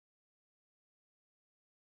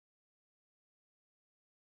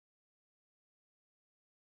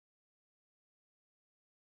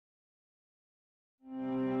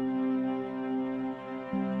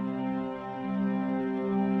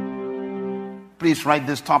Please write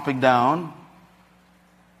this topic down.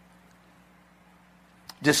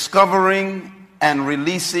 Discovering and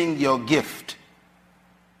releasing your gift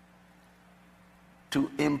to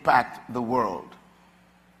impact the world.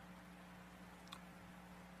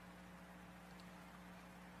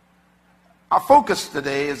 Our focus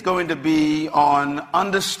today is going to be on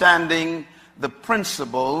understanding the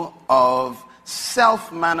principle of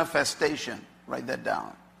self-manifestation. Write that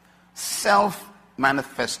down.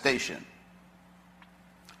 Self-manifestation.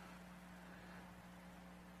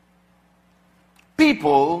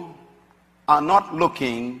 People are not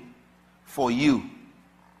looking for you.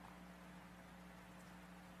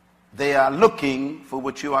 They are looking for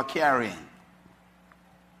what you are carrying.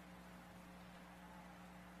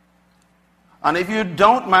 And if you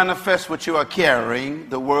don't manifest what you are carrying,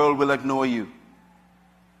 the world will ignore you.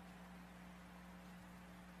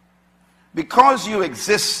 Because you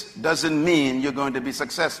exist doesn't mean you're going to be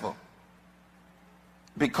successful.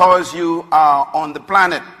 Because you are on the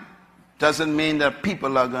planet doesn't mean that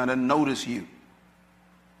people are going to notice you.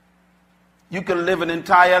 You can live an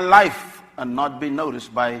entire life and not be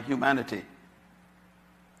noticed by humanity.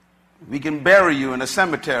 We can bury you in a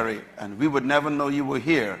cemetery and we would never know you were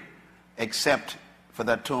here except for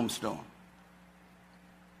that tombstone.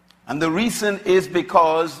 And the reason is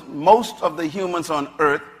because most of the humans on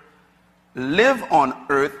earth live on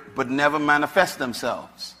earth but never manifest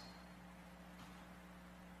themselves.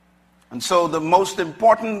 And so the most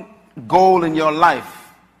important goal in your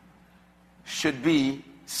life should be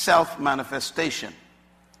self-manifestation.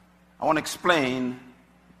 I want to explain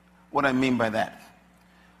what I mean by that.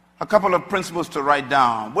 A couple of principles to write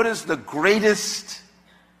down. What is the greatest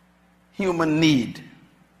human need?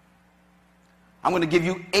 I'm going to give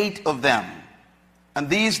you 8 of them. And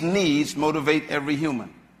these needs motivate every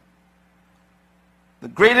human. The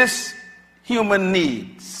greatest human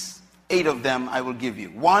needs, 8 of them I will give you.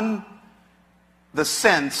 1, the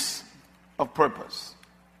sense of purpose.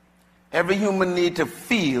 Every human needs to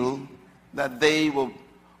feel that they were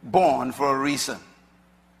born for a reason.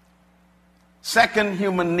 Second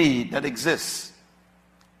human need that exists.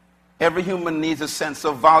 Every human needs a sense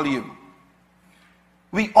of value.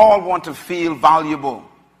 We all want to feel valuable.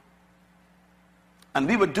 And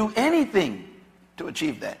we would do anything to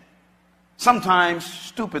achieve that. Sometimes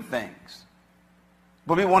stupid things.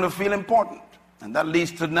 But we want to feel important. And that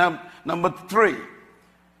leads to number 3.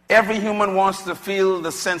 Every human wants to feel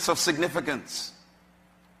the sense of significance.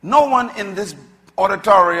 No one in this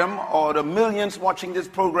auditorium or the millions watching this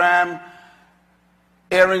program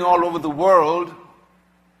airing all over the world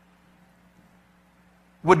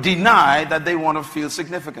would deny that they want to feel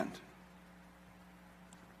significant.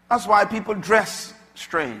 That's why people dress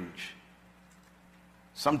strange.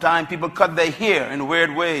 Sometimes people cut their hair in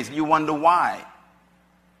weird ways and you wonder why.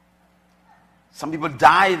 Some people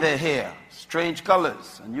dye their hair strange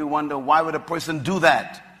colors and you wonder why would a person do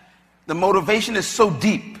that. The motivation is so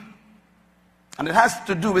deep and it has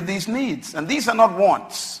to do with these needs, and these are not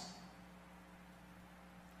wants.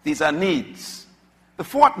 These are needs. The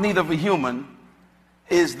 4th need of a human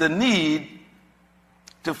is the need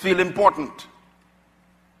to feel important.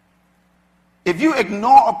 If you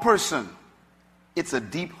ignore a person, it's a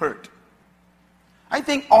deep hurt. I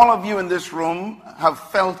think all of you in this room have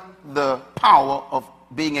felt the power of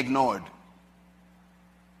being ignored.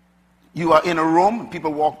 You are in a room and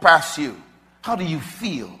people walk past you. How do you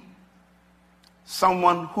feel?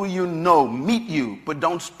 Someone who you know meet you but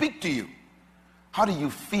don't speak to you. How do you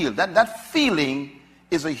feel? That feeling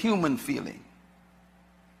is a human feeling.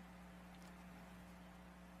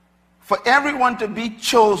 For everyone to be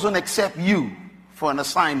chosen except you for an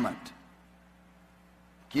assignment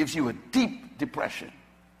gives you a deep depression.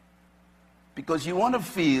 Because you want to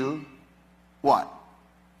feel what?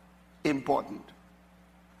 Important.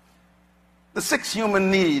 The 6th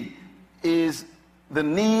human need is the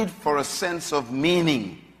need for a sense of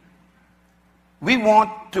meaning. We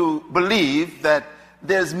want to believe that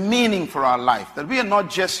there's meaning for our life, that we are not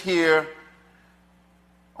just here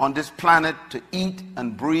on this planet to eat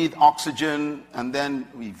and breathe oxygen and then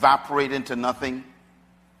we evaporate into nothing.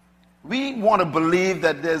 We want to believe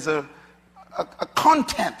that there's a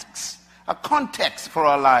context for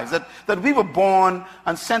our lives, that we were born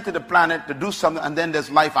and sent to the planet to do something and then there's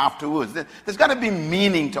life afterwards. There's got to be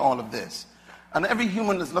meaning to all of this. And every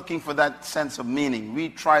human is looking for that sense of meaning. We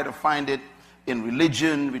try to find it in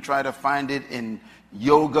religion, we try to find it in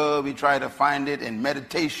yoga, we try to find it in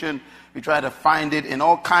meditation, we try to find it in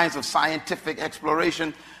all kinds of scientific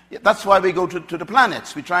exploration. That's why we go to the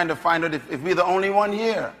planets. We're trying to find out if we're the only one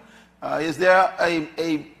here. Is there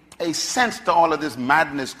a sense to all of this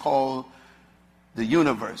madness called the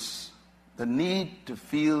universe The need to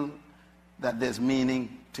feel that there's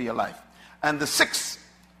meaning to your life. And the sixth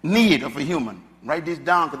need of a human, write these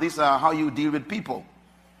down because these are how you deal with people.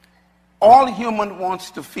 All human wants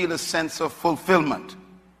to feel a sense of fulfillment.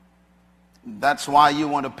 That's why you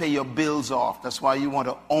want to pay your bills off. That's why you want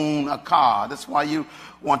to own a car. That's why you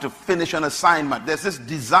want to finish an assignment. There's this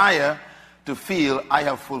desire to feel, I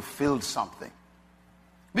have fulfilled something.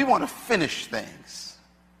 We want to finish things.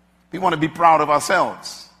 We want to be proud of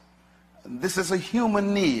ourselves. This is a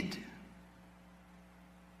human need.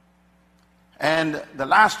 And the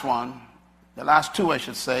last one, the last two I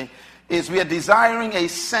should say, is we are desiring a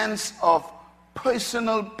sense of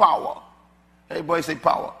personal power. Everybody say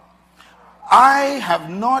power. I have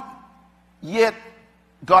not yet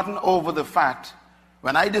gotten over the fact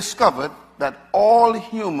when I discovered that all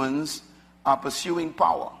humans are pursuing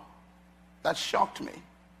power. That shocked me.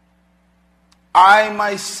 I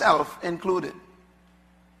myself included.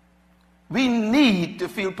 We need to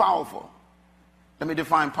feel powerful. Let me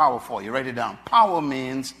define power for you. Write it down. Power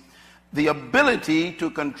means the ability to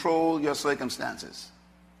control your circumstances.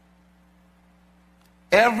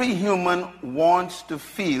 Every human wants to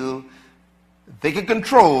feel they can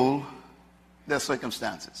control their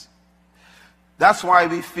circumstances. That's why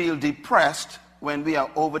we feel depressed when we are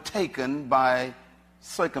overtaken by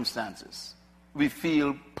circumstances. We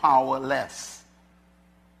feel powerless.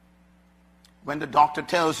 When the doctor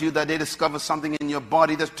tells you that they discovered something in your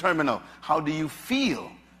body that's terminal, how do you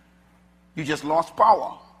feel? You just lost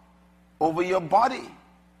power over your body.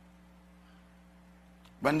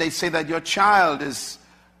 When they say that your child is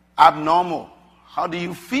abnormal, how do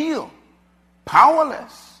you feel?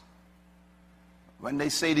 Powerless. When they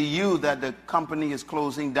say to you that the company is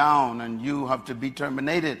closing down and you have to be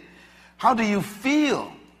terminated, how do you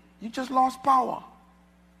feel? You just lost power.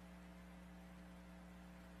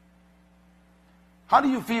 How do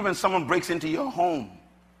you feel when someone breaks into your home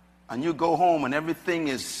and you go home and everything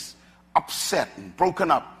is upset and broken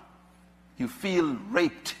up? You feel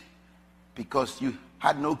raped because you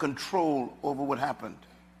had no control over what happened.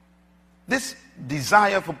 This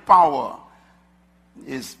desire for power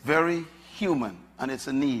is very human, and it's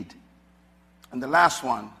a need. And the last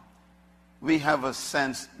one, we have a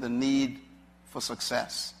sense, the need for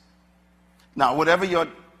success. Now, whatever your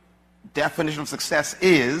definition of success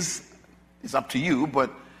is up to you, but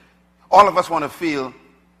all of us want to feel,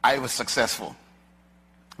 I was successful.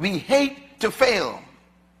 We hate to fail.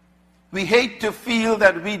 We hate to feel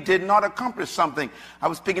that we did not accomplish something. I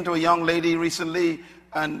was speaking to a young lady recently,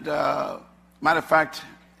 and matter of fact,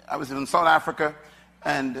 I was in South Africa,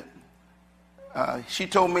 and she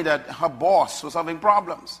told me that her boss was having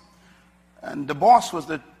problems. And the boss was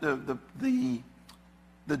the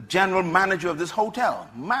general manager of this hotel,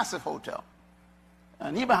 massive hotel.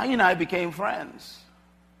 And he and I became friends.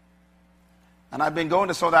 And I've been going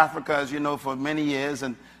to South Africa, as you know, for many years,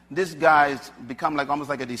 and this guy's become almost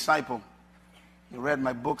like a disciple. He read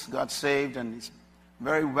my books, got saved, and he's a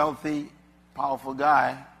very wealthy, powerful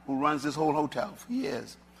guy who runs this whole hotel for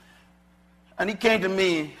years. And he came to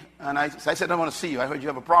me, and I said, I want to see you. I heard you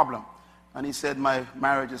have a problem. And he said, my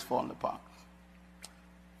marriage is falling apart.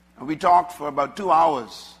 And we talked for about 2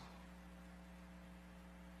 hours.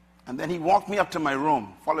 And then he walked me up to my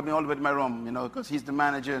room, followed me all the way to my room, because he's the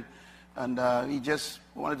manager. And he just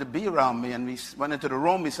wanted to be around me. And we went into the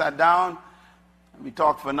room, we sat down, and we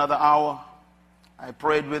talked for another hour. I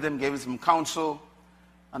prayed with him, gave him some counsel.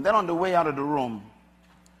 And then on the way out of the room,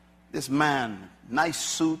 this man, nice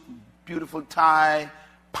suit, beautiful tie,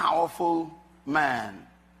 powerful man,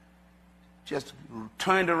 just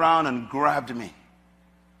turned around and grabbed me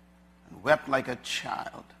and wept like a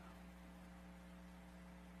child.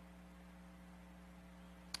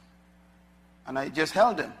 And I just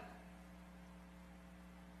held him.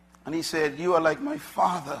 And he said, you are like my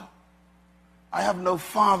father. I have no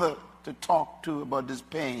father to talk to about this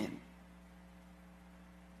pain.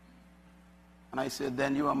 And I said,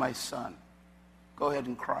 then you are my son. Go ahead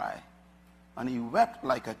and cry. And he wept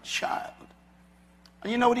like a child.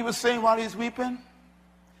 And you know what he was saying while he was weeping?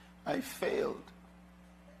 I failed.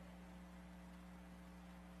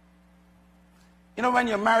 You know, when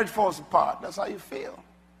your marriage falls apart, that's how you feel.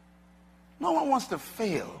 No one wants to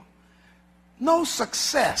fail. No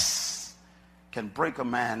success can break a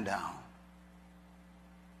man down.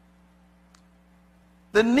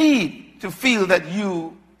 The need to feel that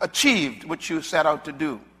you achieved what you set out to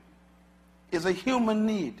do is a human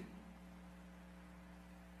need.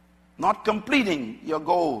 Not completing your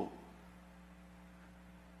goal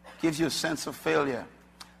gives you a sense of failure.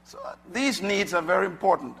 So these needs are very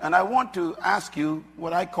important. And I want to ask you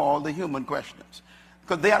what I call the human questions,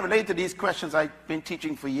 because they are related to these questions I've been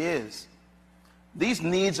teaching for years. These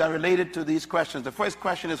needs are related to these questions. The first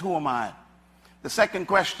question is, who am I? The second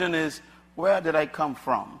question is, where did I come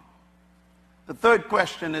from? The third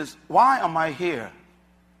question is, why am I here?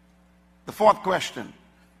 The fourth question,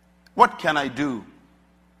 what can I do?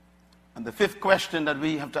 And the fifth question that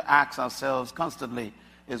we have to ask ourselves constantly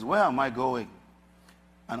is, where am I going?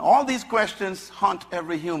 And all these questions haunt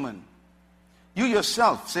every human. You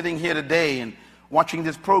yourself, sitting here today and watching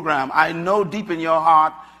this program, I know deep in your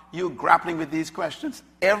heart you're grappling with these questions.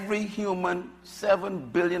 Every human, 7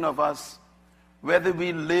 billion of us, whether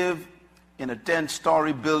we live in a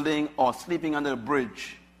 10-story building or sleeping under a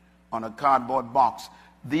bridge on a cardboard box,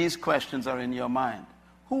 these questions are in your mind.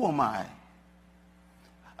 Who am I?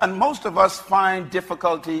 And most of us find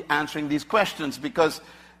difficulty answering these questions because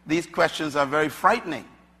these questions are very frightening.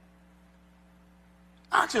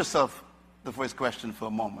 Ask yourself the first question for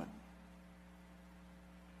a moment.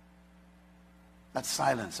 That's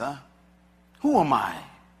silence, huh? Who am I?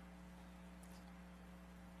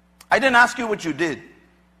 I didn't ask you what you did.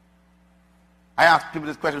 I asked people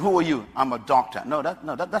this question, who are you? I'm a doctor. No,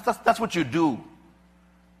 that's what you do.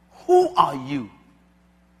 Who are you?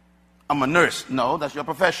 I'm a nurse. No, that's your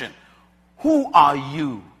profession. Who are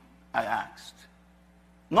you? I asked.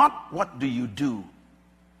 Not what do you do?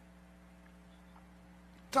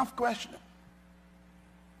 Tough question.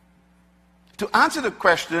 To answer the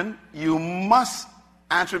question, you must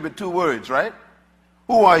answer it with 2 words, right?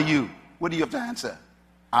 Who are you? What do you have to answer?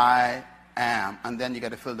 I am. And then you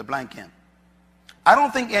got to fill the blank in. I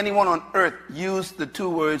don't think anyone on earth used the 2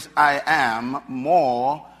 words I am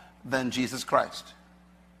more than Jesus Christ.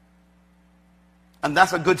 And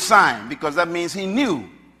that's a good sign, because that means he knew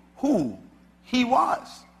who he was.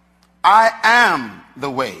 I am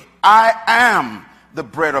the way. I am the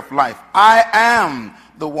bread of life. I am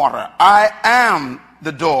the water. I am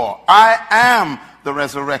the door. I am the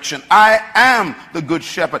resurrection. I am the good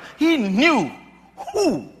shepherd. He knew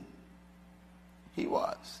who he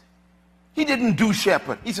was. He didn't do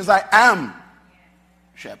shepherd. He says, I am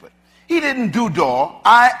shepherd. He didn't do door.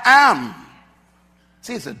 I am.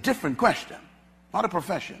 See, it's a different question, not a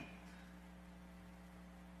profession.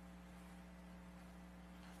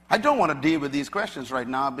 I don't want to deal with these questions right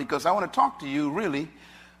now because I want to talk to you really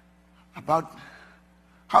about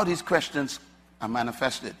how these questions are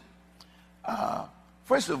manifested.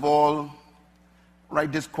 First of all,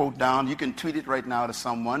 write this quote down. You can tweet it right now to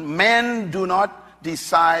someone. Men do not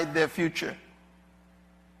decide their future.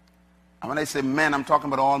 And when I say men, I'm talking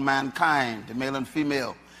about all mankind, the male and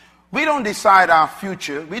female. We don't decide our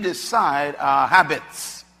future. We decide our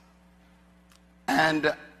habits.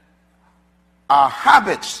 And our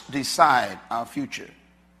habits decide our future.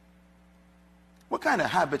 What kind of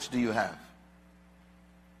habits do you have?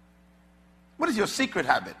 What is your secret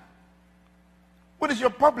habit? What is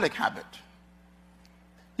your public habit?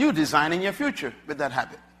 You're designing your future with that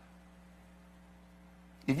habit.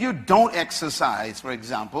 If you don't exercise, for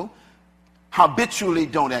example, habitually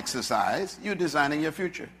don't exercise, you're designing your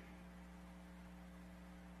future.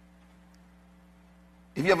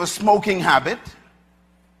 If you have a smoking habit,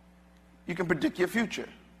 you can predict your future.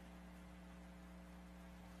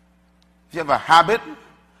 If you have a habit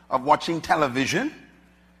of watching television,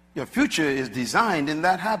 your future is designed in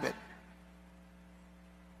that habit.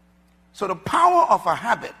 So the power of a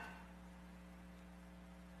habit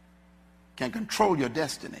can control your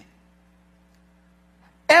destiny.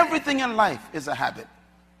 Everything in life is a habit.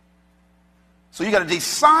 So you got to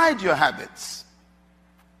decide your habits.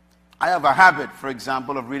 I have a habit, for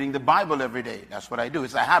example, of reading the Bible every day. That's what I do.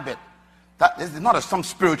 It's a habit. That is not some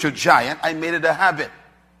spiritual giant. I made it a habit.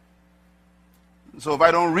 So if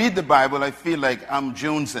I don't read the Bible, I feel like I'm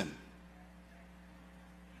jonesing.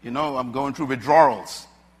 You know, I'm going through withdrawals.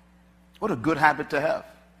 What a good habit to have.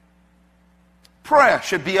 Prayer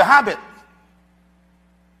should be a habit.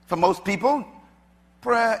 For most people,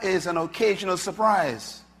 prayer is an occasional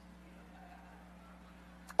surprise.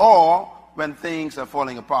 Or when things are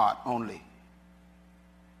falling apart only.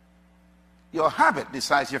 Your habit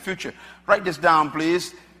decides your future. Write this down,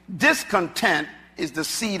 please. Discontent is the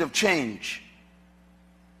seed of change.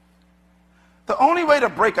 The only way to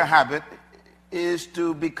break a habit is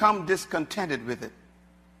to become discontented with it.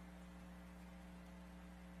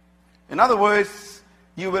 In other words,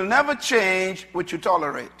 you will never change what you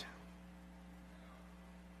tolerate.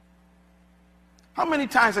 How many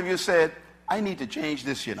times have you said, I need to change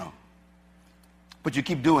this, you know, but you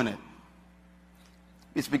keep doing it?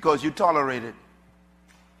 It's because you tolerate it.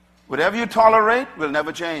 Whatever you tolerate will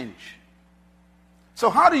never change. So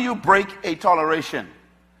how do you break a toleration?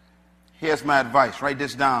 Here's my advice. Write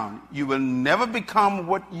this down. You will never become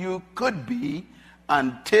what you could be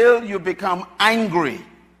until you become angry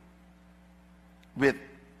with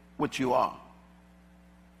what you are.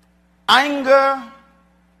 Anger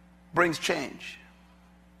brings change.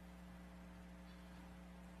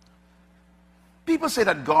 People say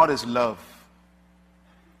that God is love.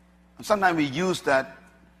 And sometimes we use that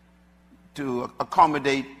to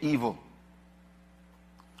accommodate evil.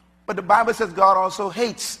 But the Bible says God also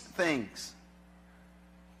hates things.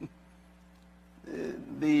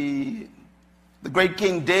 The great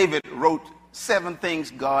King David wrote 7 things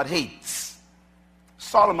God hates.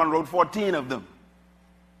 Solomon wrote 14 of them.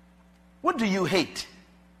 What do you hate?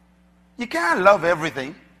 You can't love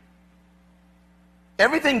everything.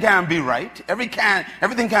 Everything can be right.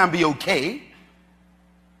 Everything can be okay.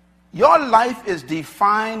 Your life is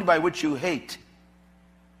defined by what you hate.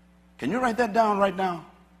 Can you write that down right now?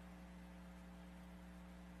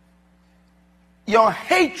 Your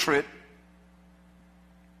hatred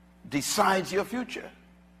decides your future.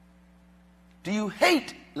 Do you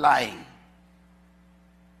hate lying?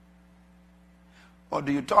 Or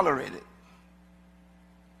do you tolerate it?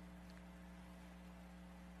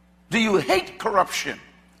 Do you hate corruption?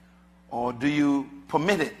 Or do you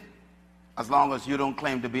permit it as long as you don't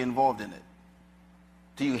claim to be involved in it?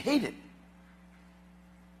 Do you hate it?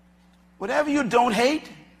 Whatever you don't hate,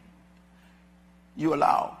 you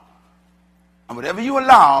allow. And whatever you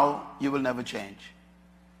allow, you will never change.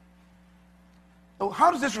 So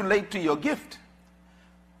how does this relate to your gift?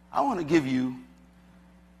 I want to give you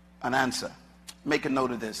an answer. Make a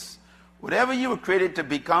note of this. Whatever you were created to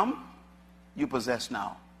become, you possess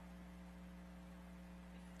now.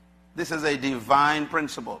 This is a divine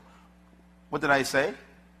principle. What did I say?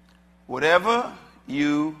 Whatever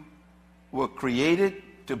you were created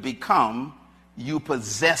to become, you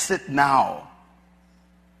possess it now.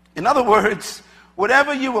 In other words,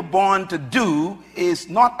 whatever you were born to do is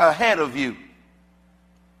not ahead of you.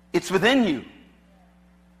 It's within you.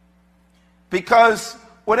 Because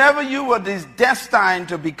whatever you were destined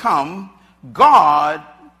to become, God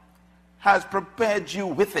has prepared you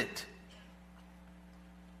with it.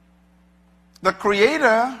 The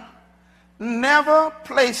Creator never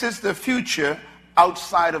places the future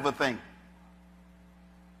outside of a thing.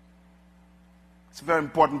 It's a very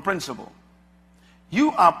important principle.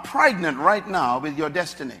 You are pregnant right now with your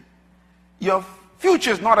destiny. Your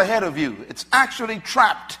future is not ahead of you. It's actually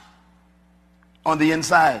trapped on the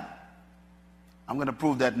inside. I'm going to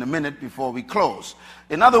prove that in a minute before we close.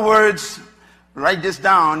 In other words, write this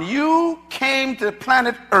down. You came to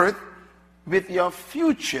planet Earth with your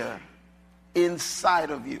future inside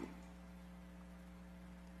of you.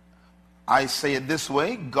 I say it this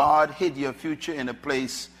way: God hid your future in a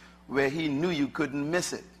place where he knew you couldn't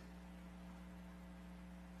miss it.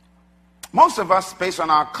 Most of us, based on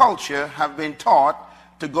our culture, have been taught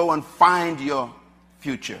to go and find your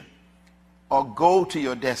future, or go to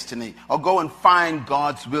your destiny, or go and find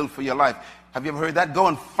God's will for your life. Have you ever heard that? Go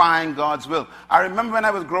and find God's will. I remember when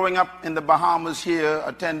I was growing up in the Bahamas here,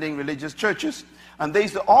 attending religious churches, and they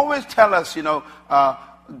used to always tell us,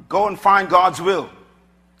 go and find God's will.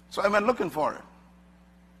 So I went looking for it,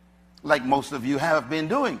 like most of you have been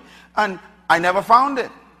doing. And I never found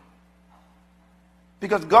it.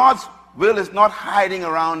 Because God's will is not hiding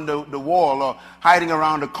around the wall, or hiding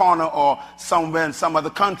around the corner, or somewhere in some other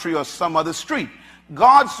country or some other street.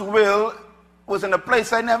 God's will was in a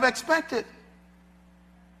place I never expected.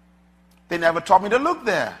 They never taught me to look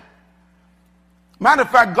there. Matter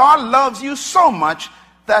of fact, God loves you so much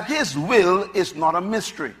that his will is not a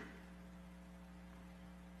mystery.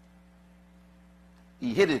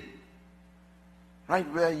 He hid it right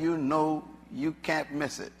where you know you can't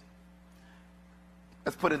miss it.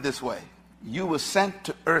 Let's put it this way. You were sent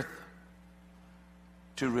to earth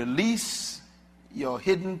to release your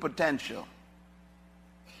hidden potential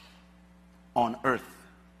on earth.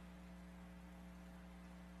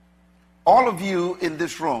 All of you in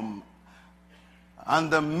this room and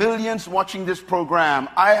the millions watching this program,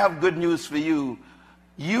 I have good news for you.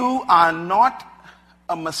 You are not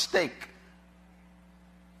a mistake.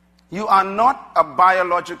 You are not a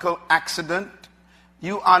biological accident.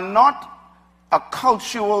 You are not a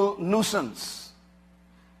cultural nuisance.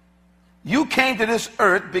 You came to this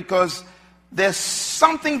earth because there's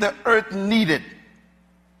something the earth needed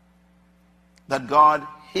that God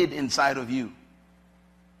hid inside of you.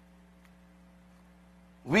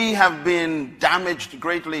 We have been damaged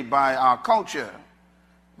greatly by our culture.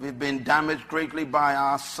 We've been damaged greatly by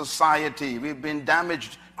our society. We've been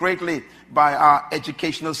damaged greatly by our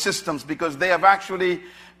educational systems, because they have actually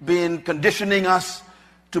been conditioning us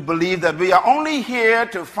to believe that we are only here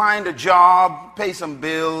to find a job, pay some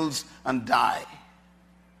bills, and die.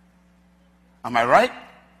 Am I right?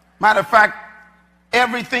 Matter of fact,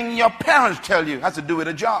 everything your parents tell you has to do with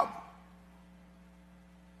a job.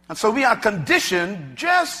 And so we are conditioned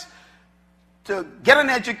just to get an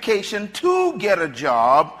education, to get a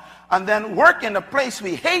job, and then work in a place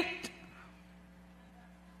we hate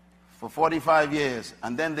for 45 years.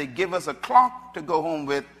 And then they give us a clock to go home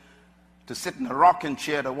with, to sit in a rocking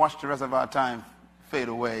chair to watch the rest of our time fade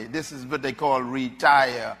away. This is what they call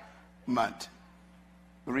retirement.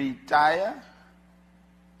 Retirement.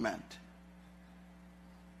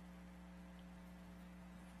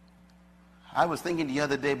 I was thinking the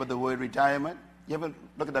other day about the word retirement. You ever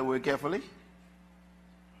look at that word carefully?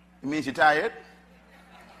 It means you're tired.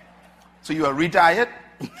 So you are retired.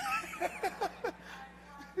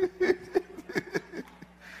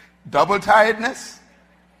 Double tiredness.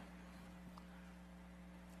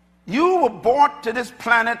 You were brought to this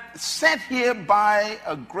planet, sent here by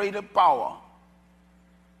a greater power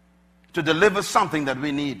to deliver something that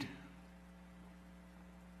we need.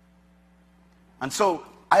 And so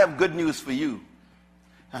I have good news for you.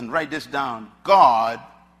 And write this down. God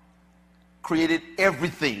created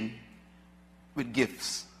everything with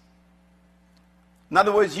gifts. In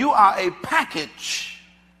other words, you are a package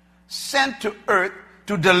sent to earth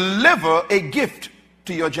to deliver a gift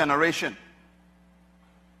to your generation.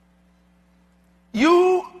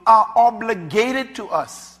 You are obligated to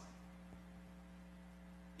us.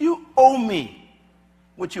 You owe me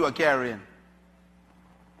what you are carrying.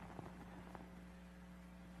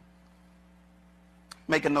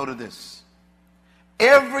 Make a note of this.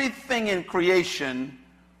 Everything in creation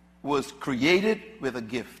was created with a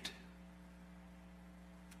gift.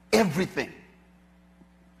 Everything.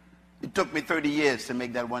 It took me 30 years to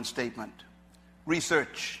make that one statement.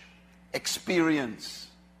 Research, experience,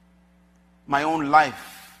 my own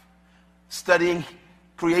life, studying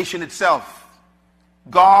creation itself.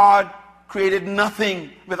 God created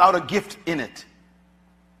nothing without a gift in it.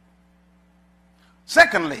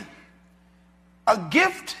 Secondly, a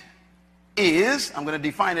gift is, I'm going to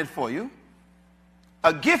define it for you,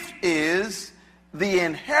 a gift is the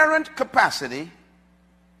inherent capacity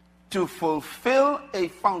to fulfill a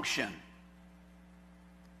function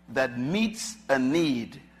that meets a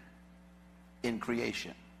need in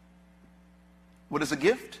creation. What is a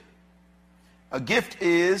gift? A gift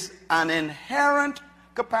is an inherent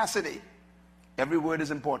capacity. Every word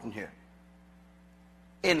is important here.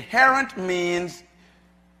 Inherent means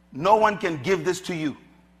no one can give this to you.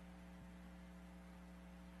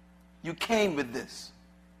 You came with this.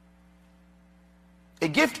 A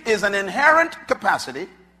gift is an inherent capacity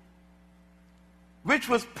which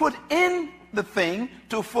was put in the thing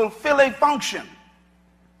to fulfill a function.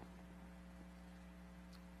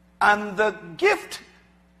 And the gift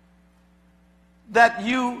that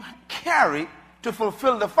you carry to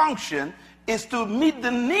fulfill the function is to meet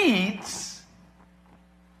the needs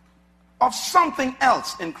of something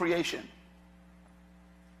else in creation.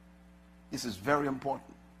 This is very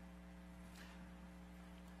important.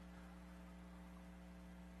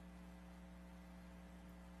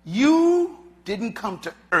 You didn't come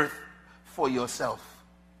to earth for yourself.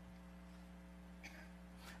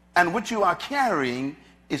 And what you are carrying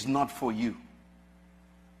is not for you.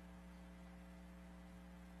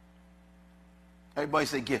 Everybody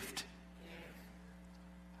say gift.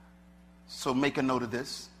 So make a note of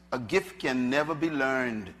this. A gift can never be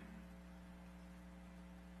learned.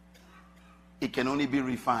 It can only be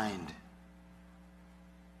refined.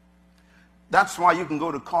 That's why you can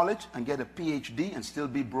go to college and get a PhD and still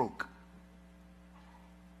be broke.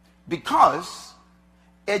 Because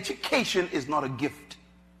education is not a gift.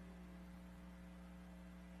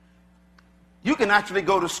 You can actually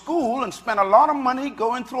go to school and spend a lot of money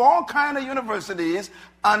going through all kinds of universities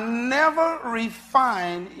and never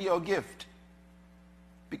refine your gift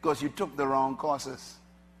because you took the wrong courses.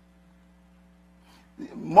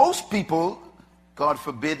 Most people, God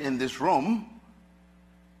forbid in this room,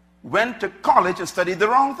 went to college and studied the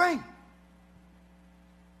wrong thing.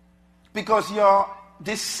 Because your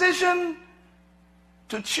decision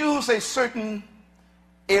to choose a certain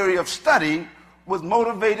area of study was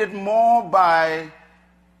motivated more by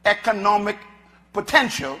economic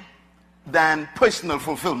potential than personal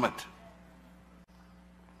fulfillment.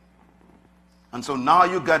 And so now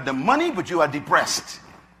you got the money, but you are depressed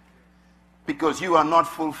because you are not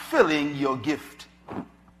fulfilling your gift.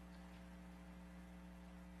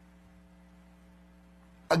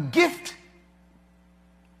 A gift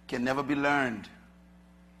can never be learned.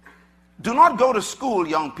 Do not go to school,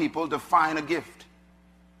 young people, to find a gift.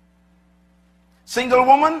 Single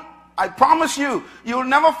woman, I promise you, you'll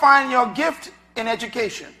never find your gift in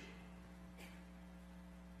education.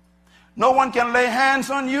 No one can lay hands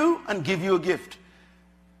on you and give you a gift.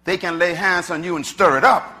 They can lay hands on you and stir it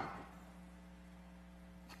up.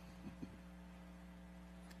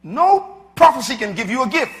 No prophecy can give you a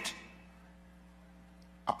gift.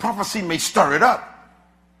 A prophecy may stir it up.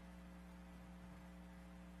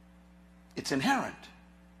 It's inherent.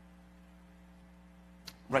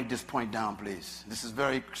 Write this point down, please. This is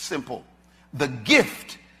very simple. The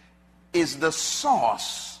gift is the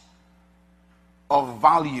source of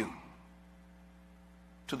value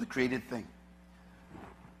to the created thing.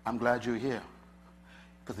 I'm glad you're here.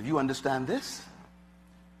 Because if you understand this,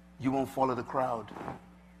 you won't follow the crowd.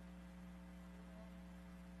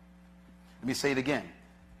 Let me say it again.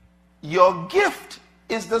 Your gift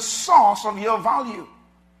is the source of your value.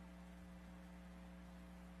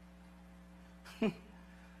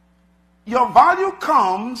 Your value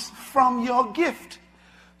comes from your gift.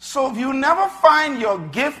 So if you never find your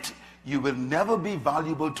gift, you will never be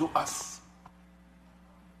valuable to us.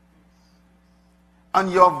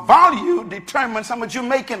 And your value determines how much you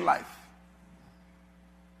make in life.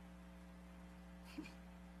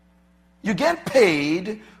 You get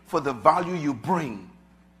paid for the value you bring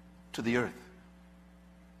to the earth.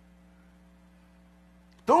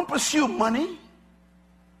 Don't pursue money.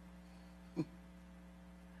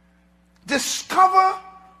 Discover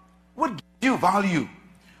what gives you value.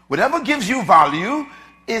 Whatever gives you value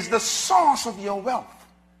is the source of your wealth.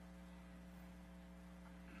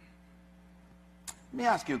 Let me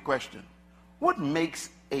ask you a question. What makes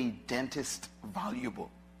a dentist valuable?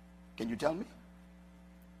 Can you tell me?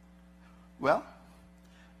 Well,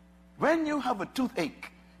 when you have a toothache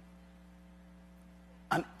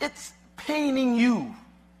and it's paining you,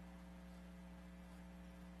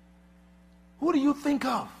 who do you think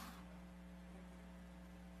of?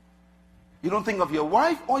 You don't think of your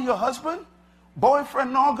wife or your husband,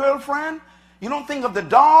 boyfriend nor girlfriend. You don't think of the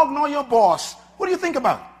dog nor your boss. What do you think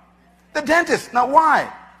about? The dentist. Now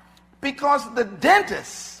why? Because the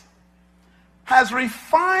dentist has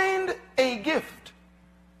refined a gift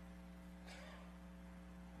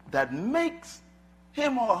that makes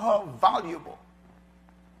him or her valuable.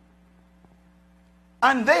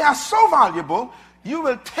 And they are so valuable, you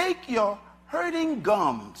will take your hurting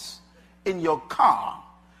gums in your car,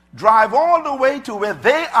 drive all the way to where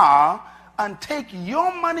they are, and take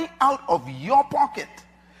your money out of your pocket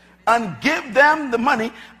and give them the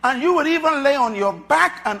money, and you would even lay on your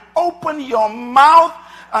back and open your mouth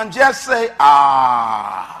and just say,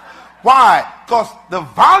 ah. Why? Because the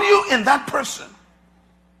value in that person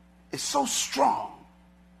is so strong,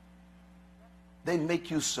 they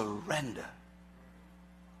make you surrender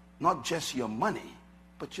not just your money,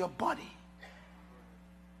 but your body.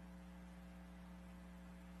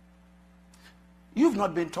 You've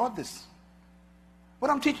not been taught this.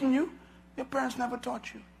 What I'm teaching you, your parents never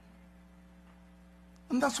taught you.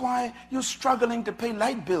 And that's why you're struggling to pay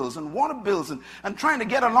light bills and water bills and trying to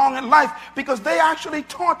get along in life, because they actually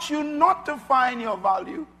taught you not to find your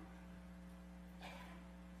value.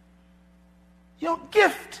 Your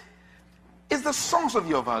gift is the source of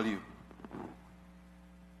your value.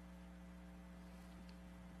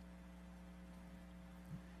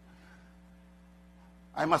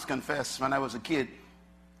 I must confess, when I was a kid,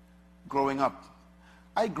 growing up,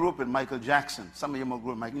 I grew up with Michael Jackson. Some of you grew up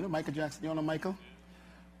with Michael. You know Michael Jackson? You know Michael?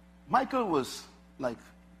 Michael was like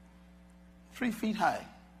 3 feet high.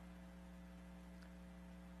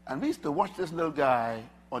 And we used to watch this little guy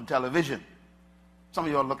on television. Some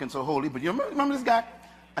of you are looking so holy, but you remember this guy?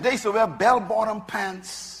 And they used to wear bell-bottom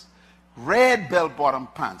pants, red bell-bottom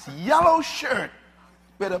pants, yellow shirt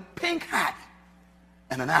with a pink hat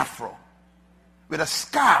and an afro, with a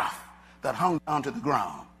scarf that hung down to the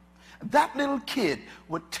ground. That little kid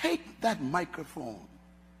would take that microphone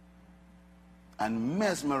and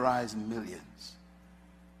mesmerize millions.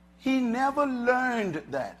 He never learned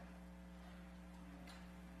that.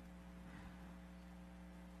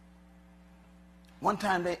 One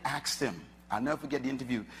time they asked him, I'll never forget the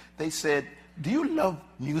interview, they said, do you love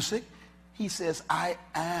music? He says, I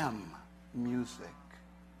am music.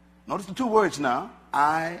 Notice the 2 words now,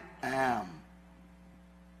 I am.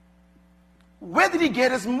 Where did he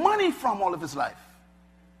get his money from all of his life?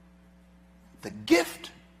 The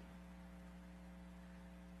gift.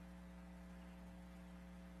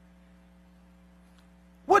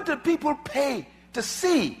 What did people pay to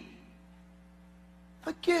see?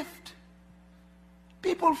 The gift.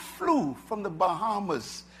 People flew from the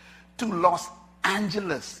Bahamas to Los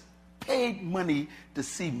Angeles, paid money to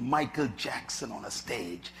see Michael Jackson on a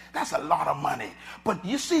stage. That's a lot of money. But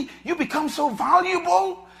you see, you become so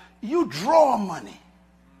valuable, you draw money.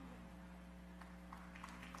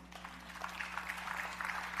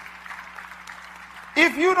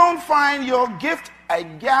 If you don't find your gift, I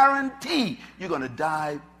guarantee you're going to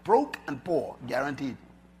die broke and poor. Guaranteed.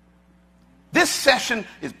 This session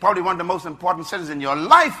is probably one of the most important sessions in your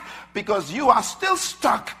life because you are still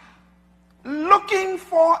stuck looking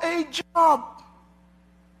for a job.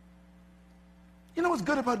 You know what's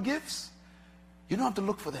good about gifts? You don't have to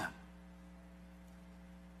look for them.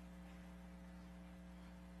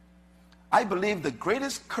 I believe the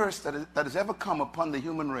greatest curse that has ever come upon the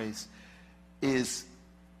human race is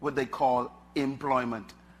what they call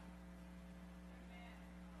employment.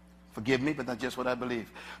 Forgive me, but that's just what I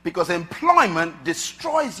believe. Because employment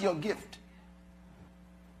destroys your gift.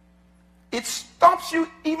 It stops you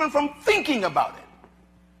even from thinking about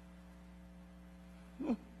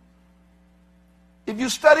it. If you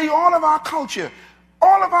study all of our cultures,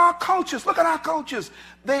 look at our cultures,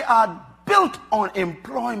 they are built on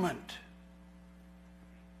employment.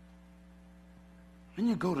 When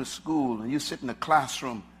you go to school and you sit in a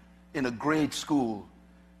classroom in a grade school,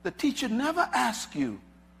 the teacher never asks you,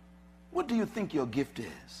 what do you think your gift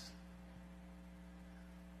is?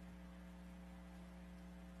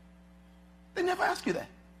 They never ask you that.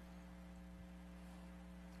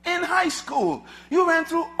 In high school, you went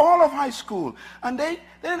through all of high school, and they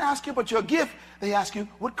didn't ask you about your gift. They ask you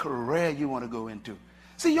what career you want to go into.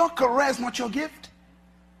 See, your career is not your gift.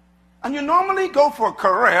 And you normally go for a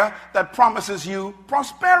career that promises you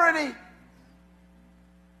prosperity.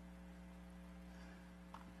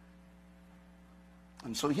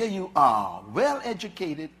 And so here you are, well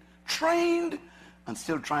educated, trained, and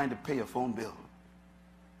still trying to pay a phone bill.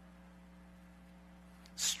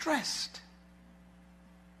 Stressed.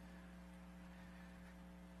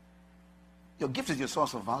 Your gift is your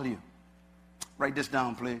source of value. Write this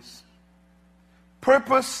down, please.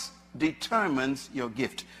 Purpose determines your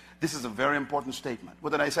gift. This is a very important statement.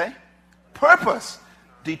 What did I say? Purpose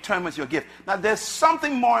determines your gift. Now, there's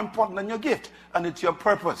something more important than your gift, and it's your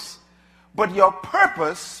purpose. But your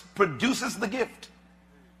purpose produces the gift.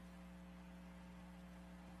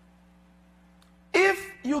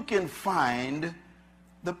 If you can find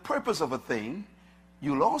the purpose of a thing,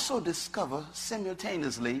 you'll also discover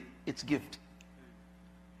simultaneously its gift.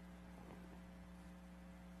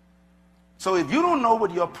 So if you don't know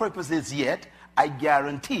what your purpose is yet, I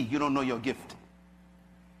guarantee you don't know your gift.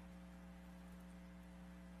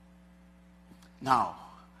 Now,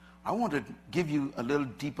 I want to give you a little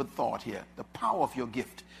deeper thought here. The power of your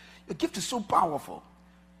gift. Your gift is so powerful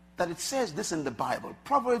that it says this in the Bible.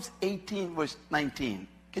 Proverbs 18 verse 19.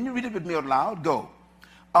 Can you read it with me out loud? Go.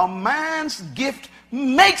 A man's gift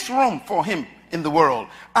makes room for him in the world,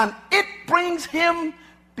 and it brings him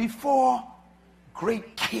before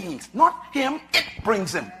great kings. Not him, it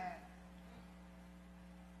brings him.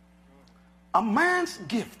 A man's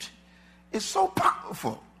gift is so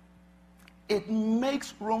powerful. It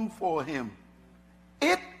makes room for him.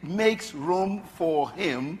 It makes room for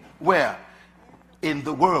him where? In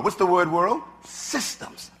the world. What's the word world?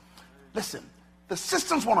 Systems. Listen, the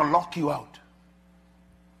systems want to lock you out.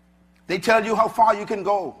 They tell you how far you can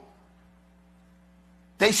go.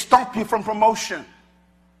 They stop you from promotion.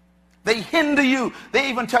 They hinder you. They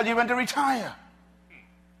even tell you when to retire.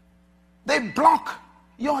 They block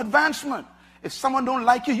your advancement. If someone don't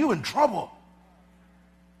like you, you're in trouble.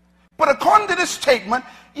 But according to this statement,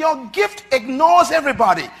 your gift ignores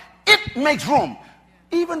everybody. It makes room.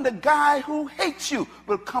 Even the guy who hates you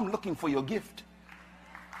will come looking for your gift.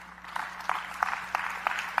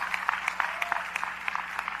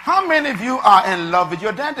 How many of you are in love with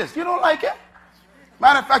your dentist? You don't like it?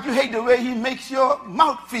 Matter of fact, you hate the way he makes your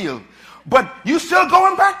mouth feel. But you still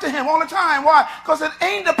going back to him all the time. Why? Because it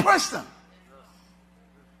ain't the person.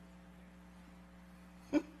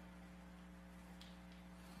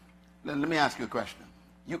 Let me ask you a question.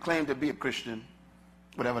 You claim to be a Christian,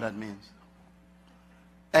 whatever that means,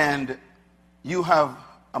 and you have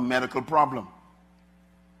a medical problem.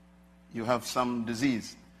 You have some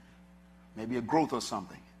disease, maybe a growth or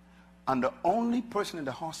something, and the only person in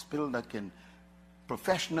the hospital that can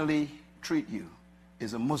professionally treat you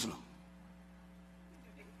is a Muslim.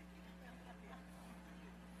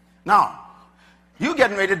 Now, you're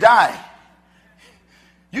getting ready to die.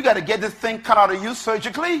 You got to get this thing cut out of you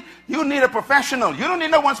surgically. You need a professional. You don't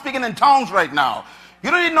need no one speaking in tongues right now. You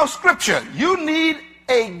don't need no scripture. You need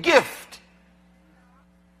a gift.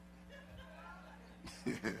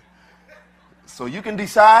 So you can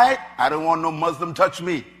decide, I don't want no Muslim touch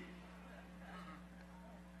me.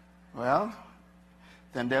 Well,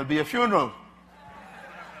 then there'll be a funeral.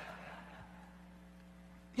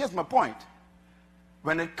 Here's my point.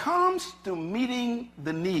 When it comes to meeting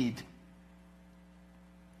the need,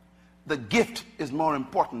 the gift is more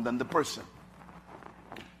important than the person.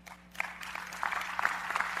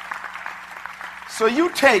 So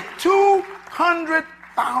you take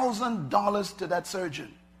 $200,000 to that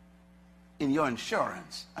surgeon in your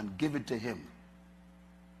insurance and give it to him,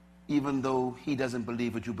 even though he doesn't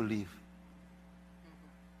believe what you believe.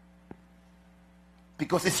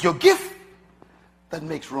 Because it's your gift that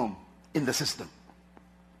makes room in the system.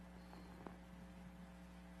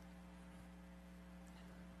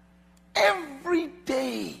 Every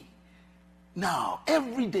day now,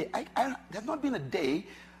 every day, there's not been a day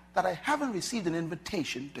that I haven't received an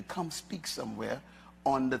invitation to come speak somewhere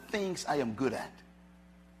on the things I am good at.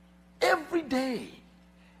 Every day,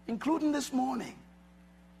 including this morning.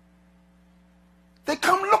 They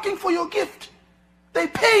come looking for your gift. They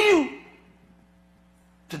pay you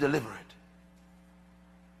to deliver it.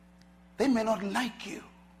 They may not like you,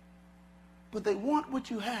 but they want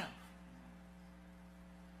what you have.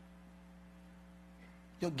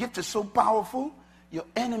 Your gift is so powerful, your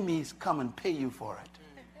enemies come and pay you for it.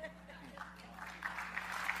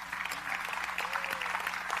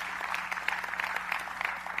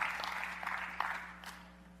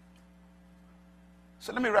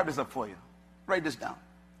 So let me wrap this up for you. Write this down.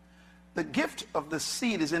 The gift of the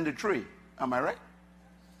seed is in the tree. Am I right?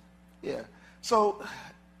 Yeah. So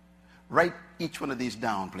write each one of these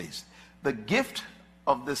down, please. The gift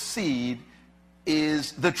of the seed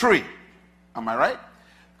is the tree. Am I right?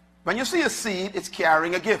 When you see a seed, it's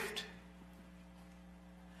carrying a gift.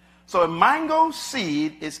 So a mango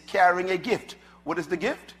seed is carrying a gift. What is the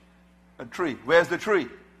gift? A tree. Where's the tree?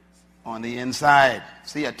 On the inside.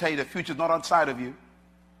 See, I tell you, the future's not outside of you.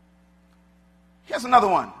 Here's another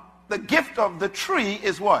one. The gift of the tree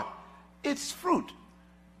is what? It's fruit.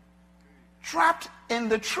 Trapped in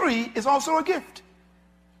the tree is also a gift.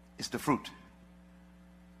 It's the fruit.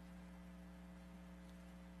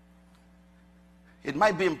 It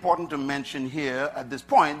might be important to mention here at this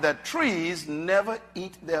point that trees never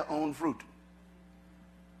eat their own fruit.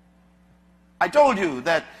 I told you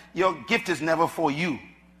that your gift is never for you.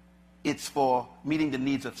 It's for meeting the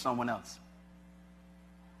needs of someone else.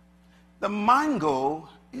 The mango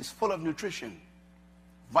is full of nutrition,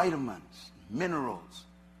 vitamins, minerals,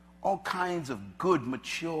 all kinds of good,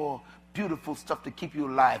 mature, beautiful stuff to keep you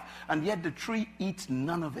alive. And yet the tree eats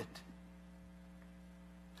none of it.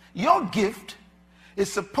 Your gift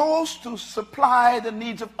is supposed to supply the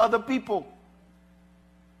needs of other people.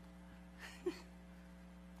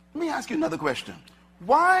 Let me ask you another question.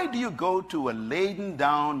 Why do you go to a laden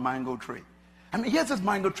down mango tree? I mean, here's this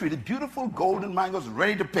mango tree, the beautiful golden mangoes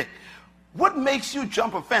ready to pick. What makes you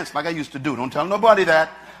jump a fence like I used to do? Don't tell nobody that.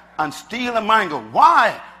 And steal a mango.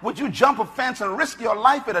 Why would you jump a fence and risk your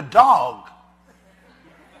life with a dog?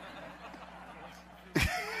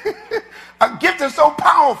 A gift is so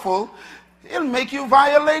powerful, it'll make you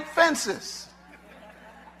violate fences.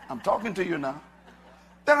 I'm talking to you now.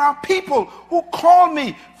 There are people who call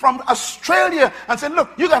me from Australia and say,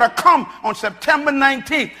 look, you got to come on September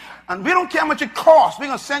 19th. And we don't care how much it costs. We're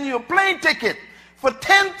going to send you a plane ticket. For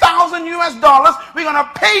 $10,000 US, we're going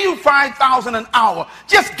to pay you $5,000 an hour.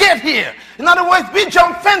 Just get here. In other words, we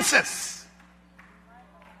jump fences.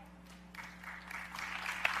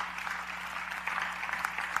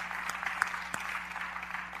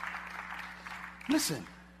 Listen,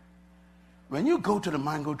 when you go to the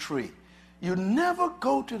mango tree, you never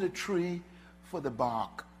go to the tree for the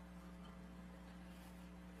bark.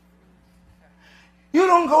 You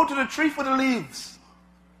don't go to the tree for the leaves.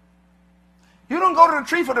 You don't go to the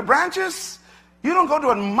tree for the branches. You don't go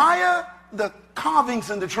to admire the carvings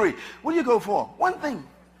in the tree. What do you go for? One thing.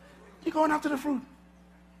 You're going after the fruit.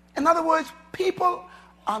 In other words, people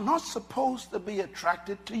are not supposed to be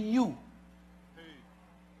attracted to you.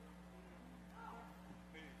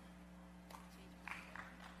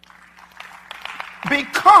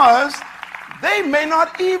 Because they may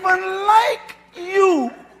not even like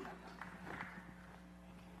you.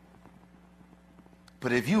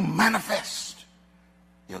 But if you manifest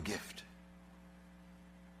your gift,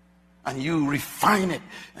 and you refine it,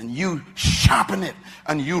 and you sharpen it,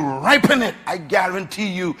 and you ripen it, I guarantee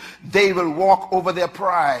you they will walk over their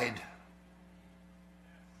pride.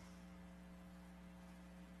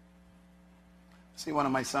 See one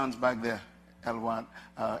of my sons back there,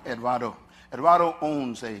 Eduardo. Eduardo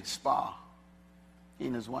owns a spa, he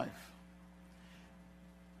and his wife.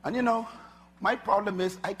 And you know, my problem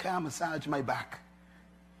is I can't massage my back.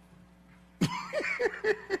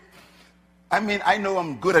 I mean, I know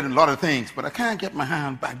I'm good at a lot of things, but I can't get my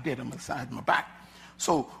hand back there to massage my back.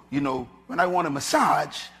 So, you know, when I want to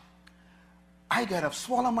massage, I got to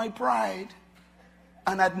swallow my pride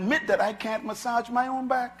and admit that I can't massage my own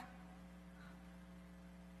back.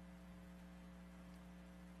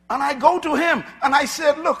 And I go to him and I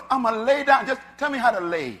said, look, I'm going to lay down. Just tell me how to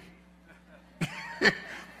lay.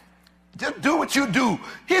 Just do what you do.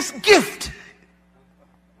 His gift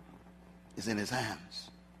is in his hands.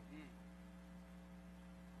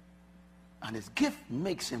 And his gift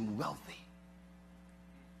makes him wealthy.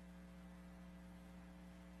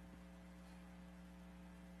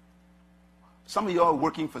 Some of you are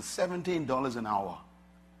working for $17 an hour.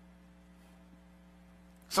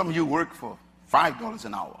 Some of you work for $5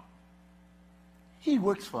 an hour. He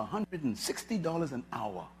works for $160 an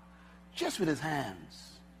hour just with his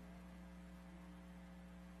hands.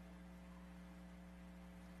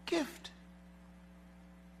 Gift.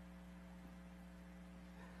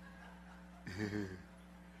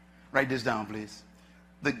 Write this down, please.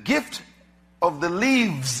 The gift of the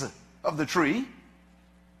leaves of the tree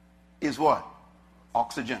is what?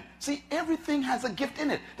 Oxygen. See, everything has a gift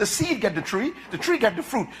in it. The seed got the tree got the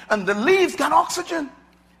fruit, and the leaves got oxygen.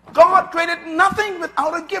 God created nothing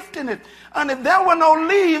without a gift in it. And if there were no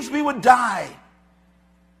leaves, we would die.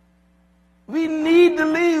 We need the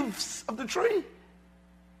leaves of the tree.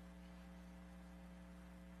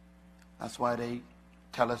 That's why they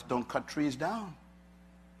tell us don't cut trees down.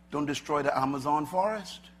 Don't destroy the Amazon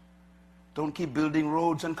forest. Don't keep building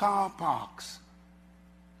roads and car parks.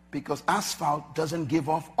 Because asphalt doesn't give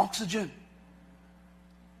off oxygen.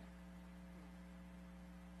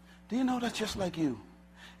 Do you know that's just like you?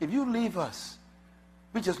 If you leave us,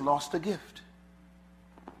 we just lost a gift.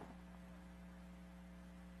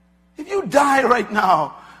 If you die right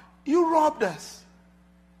now, you robbed us.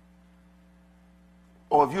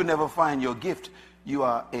 Or if you never find your gift, you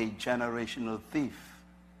are a generational thief.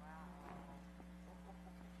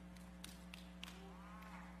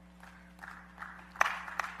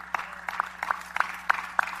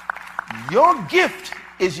 Your gift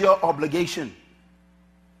is your obligation.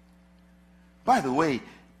 By the way,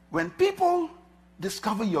 when people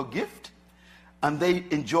discover your gift and they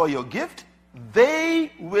enjoy your gift,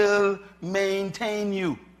 they will maintain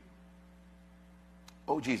you.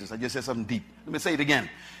 Oh, Jesus, I just said something deep. Let me say it again.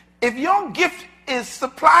 If your gift is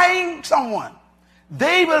supplying someone,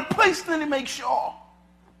 they will personally make sure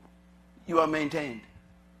you are maintained.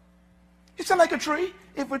 It's just like a tree.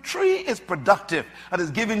 If a tree is productive and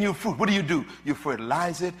is giving you fruit, what do? You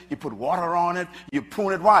fertilize it, you put water on it, you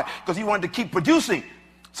prune it. Why? Because you want to keep producing.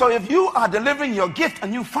 So if you are delivering your gift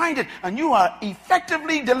and you find it and you are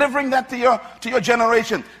effectively delivering that to your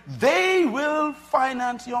generation, they will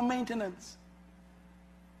finance your maintenance.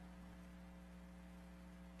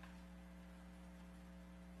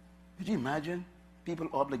 Could you imagine people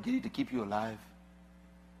obligated to keep you alive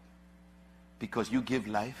because you give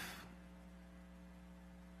life?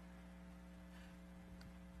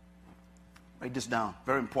 Write this down,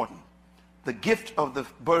 very important. The gift of the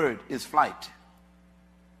bird is flight.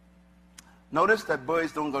 Notice that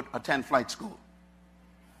birds don't go attend flight school.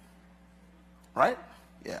 Right?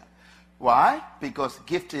 Yeah. Why? Because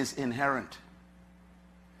gift is inherent.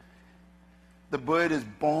 The bird is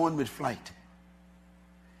born with flight.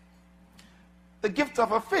 The gift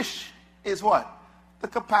of a fish is what? The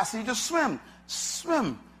capacity to swim.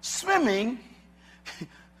 Swimming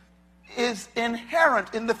is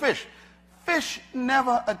inherent in the fish. Fish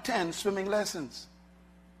never attend swimming lessons.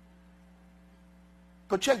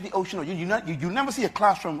 Go check the ocean. You never see a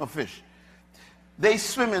classroom of fish. They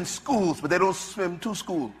swim in schools, but they don't swim to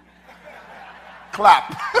school. Clap.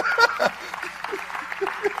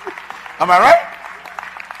 Am I right?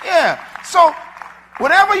 Yeah. So,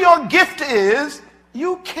 whatever your gift is,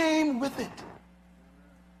 you came with it.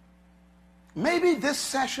 Maybe this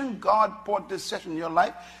session, God brought this session in your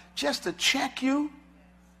life just to check you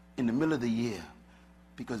in the middle of the year,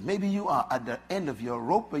 because maybe you are at the end of your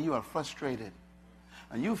rope where you are frustrated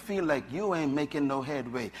and you feel like you ain't making no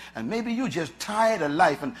headway, and maybe you just tired of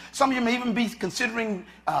life, and some of you may even be considering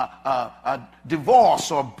a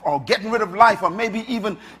divorce or getting rid of life, or maybe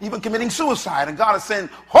even committing suicide, and God is saying,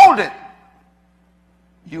 hold it,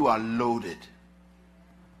 you are loaded.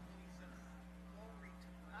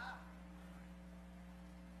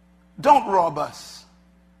 Don't rob us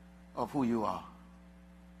of who you are.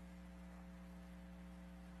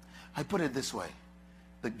 I put it this way.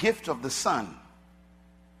 The gift of the sun.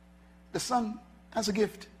 The sun has a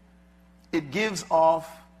gift. It gives off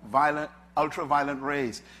ultraviolet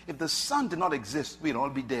rays. If the sun did not exist, we'd all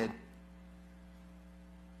be dead.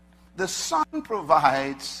 The sun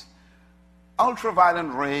provides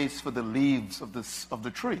ultraviolet rays for the leaves of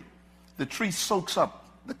the tree. The tree soaks up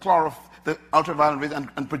the ultraviolet rays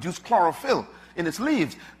and produces chlorophyll in its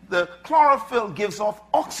leaves. The chlorophyll gives off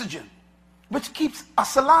oxygen, which keeps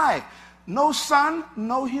us alive. No sun,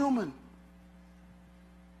 no human.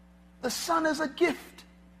 The Son is a gift,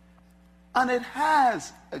 and it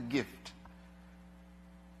has a gift.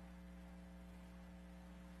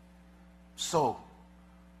 So,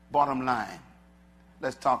 bottom line,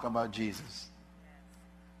 let's talk about Jesus.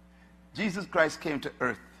 Jesus Christ came to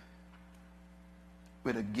earth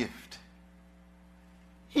with a gift.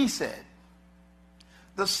 He said,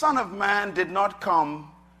 the Son of Man did not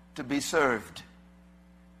come to be served.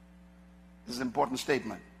 This is an important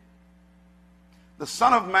statement. The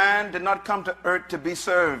Son of Man did not come to earth to be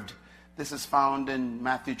served. This is found in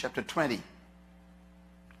Matthew chapter 20.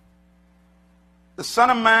 The Son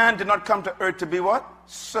of Man did not come to earth to be what?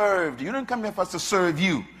 Served. You didn't come here for us to serve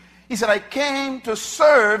you. He said, I came to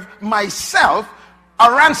serve myself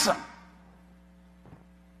a ransom.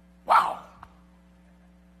 Wow.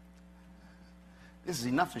 This is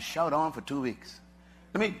enough to shout on for 2 weeks.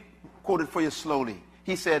 Let me quote it for you slowly.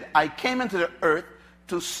 He said, I came into the earth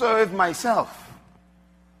to serve myself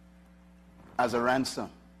as a ransom.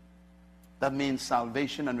 That means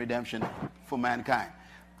salvation and redemption for mankind.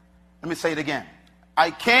 Let me say it again.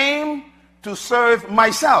 I came to serve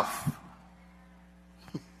myself.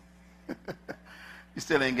 You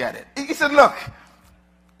still ain't get it. He said, look,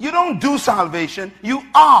 you don't do salvation, you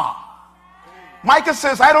are. Micah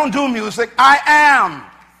says, I don't do music, I am.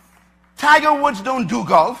 Tiger Woods don't do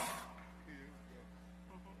golf.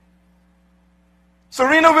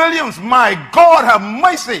 Serena Williams, my God have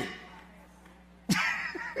mercy.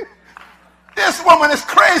 This woman is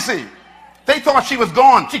crazy. They thought she was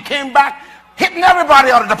gone. She came back hitting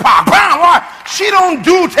everybody out of the park. Bam, what? She don't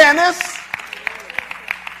do tennis.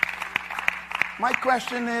 My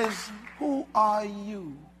question is, who are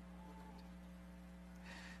you?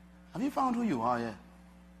 Have you found who you are yet?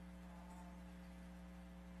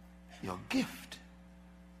 Your gift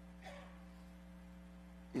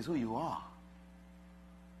is who you are.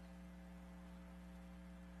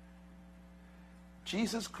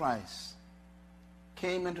 Jesus Christ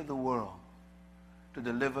came into the world to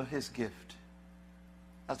deliver his gift.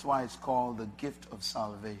 That's why it's called the gift of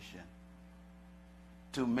salvation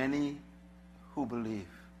to many who believe.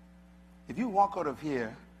 If you walk out of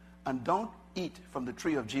here and don't eat from the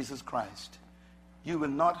tree of Jesus Christ, you will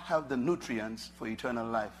not have the nutrients for eternal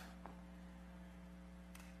life.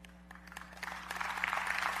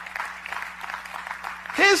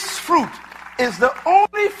 His fruit is the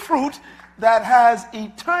only fruit that has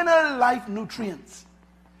eternal life nutrients.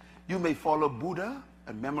 You may follow Buddha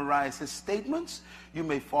and memorize his statements. You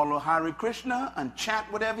may follow Hare Krishna and chant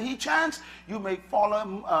whatever he chants. You may follow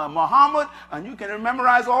Muhammad and you can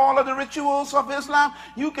memorize all of the rituals of Islam.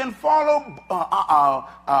 You can follow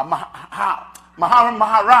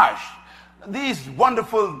Maharaj, these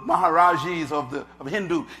wonderful Maharajis of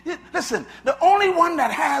Hindu. Listen, the only one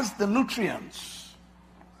that has the nutrients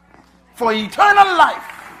for eternal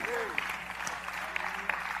life,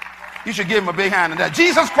 you should give him a big hand in that.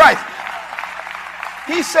 Jesus Christ.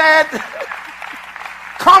 He said,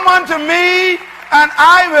 come unto me and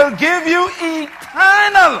I will give you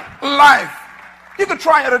eternal life. You could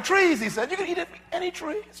try other trees, he said. You can eat any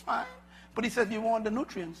tree, it's fine. But he said you want the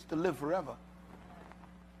nutrients to live forever.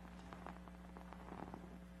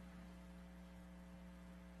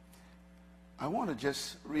 I want to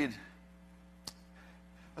just read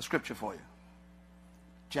a scripture for you.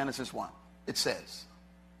 Genesis 1. It says,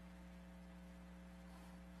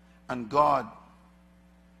 and God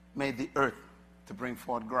made the earth to bring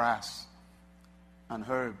forth grass and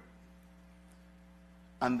herb,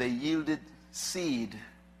 and they yielded seed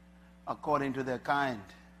according to their kind.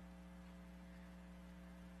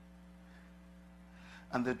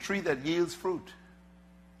 And the tree that yields fruit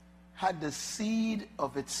had the seed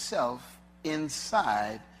of itself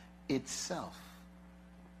inside itself.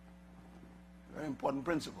 Very important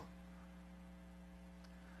principle.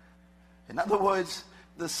 In other words,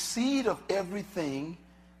 the seed of everything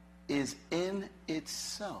is in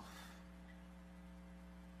itself.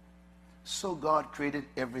 So God created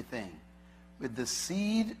everything with the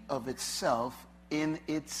seed of itself in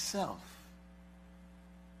itself.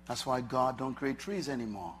 That's why God don't create trees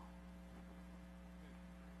anymore.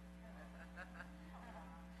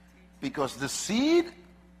 Because the seed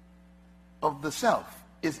of the self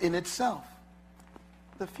is in itself.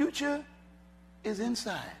 The future is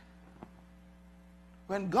inside.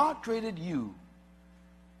 When God created you,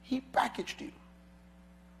 he packaged you.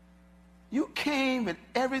 You came with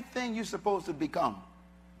everything you're supposed to become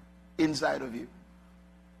inside of you.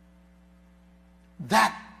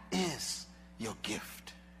 That is your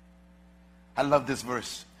gift. I love this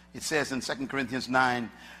verse. It says in 2 Corinthians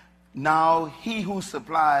 9, now he who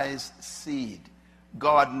supplies seed,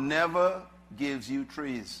 God never gives you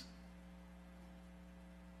trees.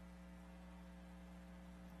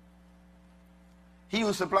 He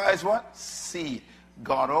who supplies what? Seed.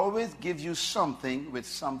 God always gives you something with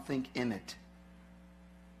something in it.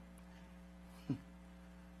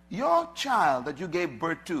 Your child that you gave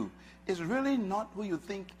birth to is really not who you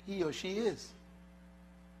think he or she is.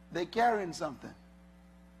 They're carrying something.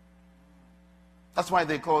 That's why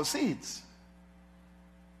they call seeds.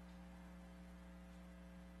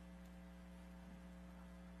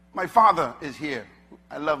 My father is here.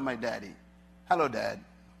 I love my daddy. Hello, Dad.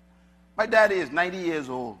 My daddy is 90 years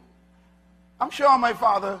old. I'm sure my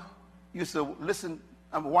father used to listen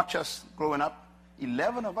and watch us growing up.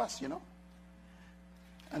 11 of us, you know.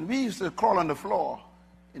 And we used to crawl on the floor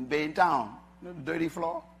in Baytown, you know, the dirty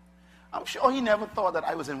floor. I'm sure he never thought that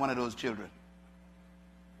I was in one of those children.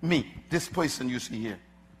 Me, this person you see here.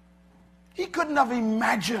 He couldn't have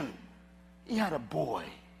imagined he had a boy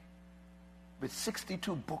with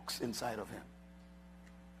 62 books inside of him.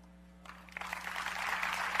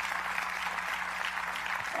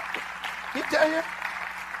 He tell you?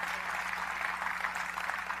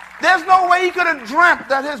 There's no way he could have dreamt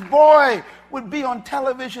that his boy would be on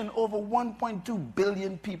television, over 1.2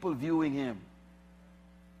 billion people viewing him.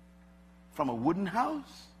 From a wooden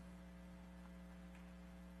house.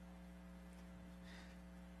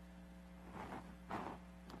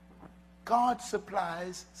 God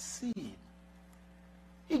supplies seed.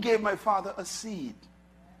 He gave my father a seed.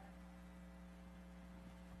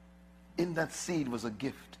 In that seed was a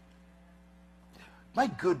gift. My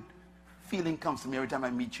good feeling comes to me every time I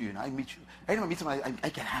meet you. I meet you. Every time I meet somebody, I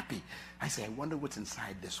get happy. I say, I wonder what's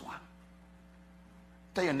inside this one.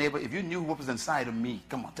 Tell your neighbor, if you knew what was inside of me,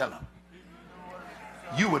 come on, tell him.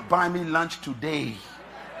 You would buy me lunch today.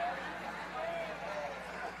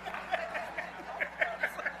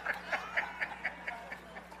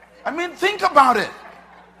 I mean, think about it.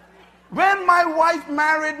 When my wife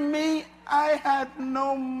married me, I had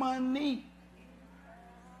no money.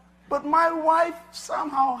 But my wife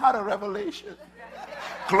somehow had a revelation.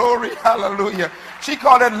 Glory, hallelujah. She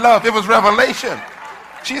called it love. It was revelation.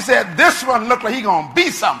 She said, this one looked like he gonna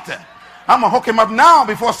be something. I'm gonna hook him up now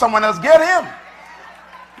before someone else get him.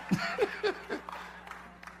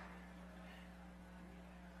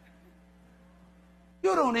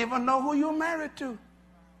 You don't even know who you're married to.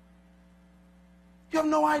 You have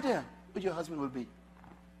no idea who your husband will be.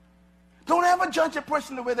 Don't ever judge a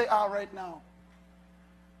person the way they are right now.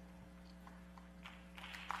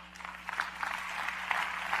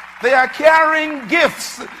 They are carrying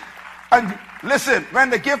gifts. And listen, when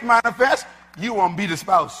the gift manifests, you won't be the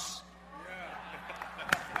spouse.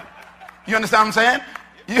 You understand what I'm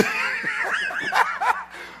saying?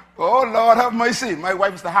 Oh, Lord have mercy. My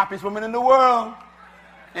wife is the happiest woman in the world.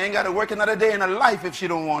 Ain't got to work another day in her life if she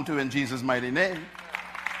don't want to, in Jesus' mighty name.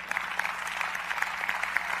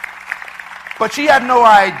 But she had no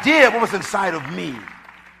idea what was inside of me.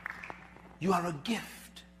 You are a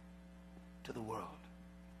gift to the world.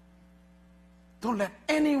 Don't let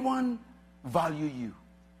anyone value you.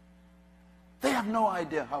 They have no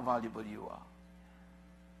idea how valuable you are.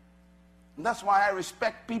 And that's why I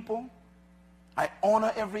respect people. I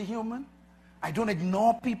honor every human. I don't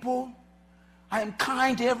ignore people. I am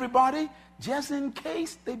kind to everybody. Just in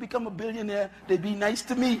case they become a billionaire, they'd be nice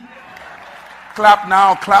to me. Clap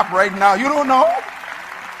now, clap right now. You don't know?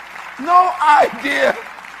 No idea.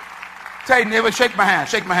 Tell your neighbor, shake my hand,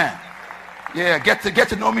 shake my hand. Yeah, get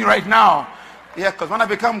to know me right now. Yeah, because when I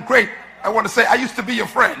become great, I want to say, I used to be your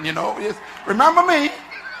friend, you know. Yes. Remember me?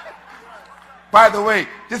 By the way,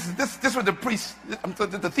 this was the priest,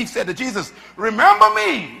 the thief said to Jesus, remember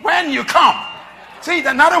me when you come. See,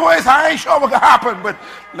 in other words, I ain't sure what could happen, but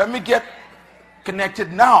let me get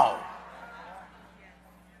connected now.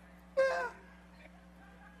 Yeah.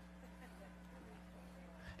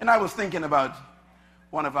 And I was thinking about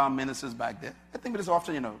one of our ministers back there. I think it is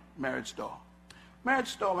often, you know, Marriage Store. Marriage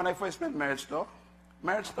Store, when I first met Marriage Store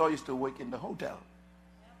used to work in the hotel.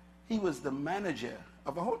 He was the manager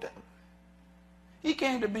of a hotel. He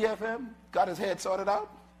came to BFM, got his head sorted out,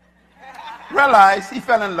 realized he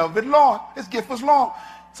fell in love with law. His gift was law.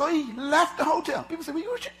 So he left the hotel. People say, well,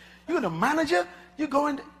 you're the manager? You're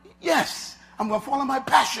going to... Yes, I'm going to follow my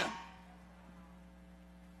passion.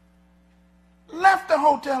 Left the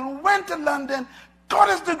hotel, went to London, got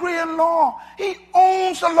his degree in law. He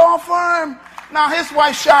owns a law firm. Now his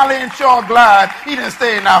wife Charlene sure glad he didn't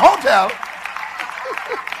stay in that hotel.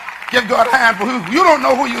 Give God a hand for who. You don't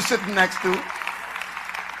know who you're sitting next to.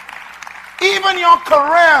 Even your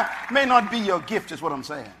career may not be your gift, is what I'm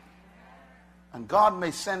saying. And God may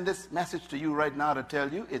send this message to you right now to tell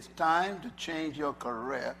you it's time to change your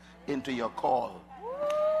career into your call.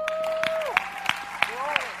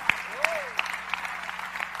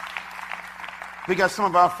 We got some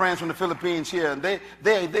of our friends from the Philippines here, and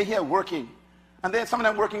they're here working. And then some of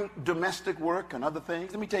them working domestic work and other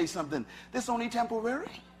things. Let me tell you something. This is only temporary.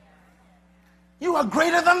 You are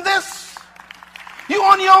greater than this. You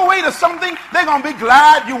on your way to something, they're going to be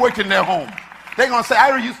glad you worked in their home. They're going to say,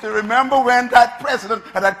 I used to remember when that president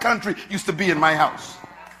of that country used to be in my house.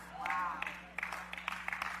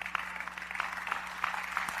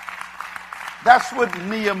 That's what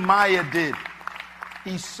Nehemiah did.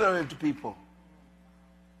 He served people.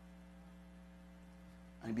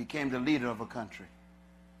 And he became the leader of a country.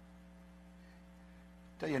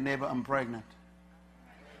 Tell your neighbor, I'm pregnant.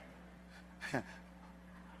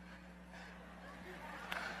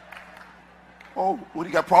 Oh, what,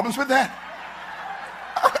 you got problems with that?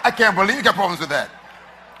 I can't believe you got problems with that.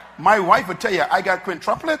 My wife would tell you, I got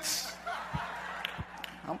quintuplets.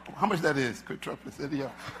 How much that is,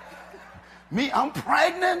 quintuplets? Me, I'm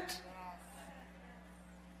pregnant.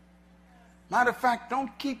 Matter of fact,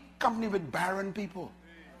 don't keep company with barren people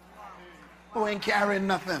who ain't carrying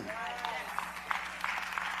nothing.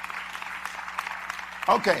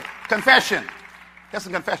 Okay, confession. Here's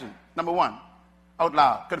some confession. Number one, out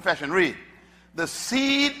loud. Confession, read. The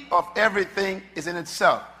seed of everything is in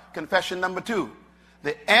itself. Confession number two.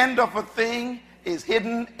 The end of a thing is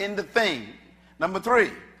hidden in the thing. Number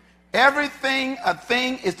three. Everything a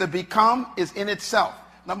thing is to become is in itself.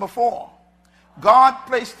 Number four. God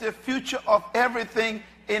placed the future of everything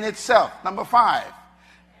in itself. Number five.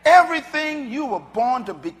 Everything you were born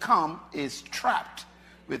to become is trapped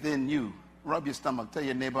within you. Rub your stomach. Tell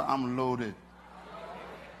your neighbor, I'm loaded.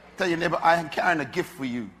 Tell your neighbor, I am carrying a gift for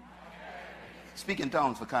you. Speak in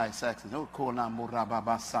tongues for Kai Saxon. You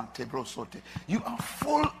are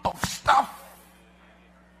full of stuff.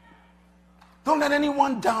 Don't let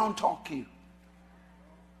anyone down talk you.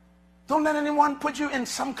 Don't let anyone put you in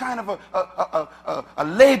some kind of a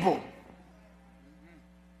label.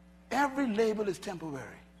 Every label is temporary.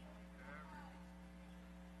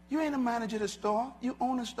 You ain't a manager of the store. You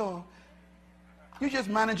own a store. You're just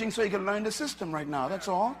managing so you can learn the system right now. That's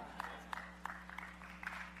all.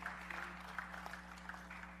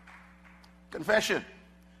 Confession.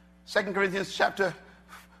 2 Corinthians chapter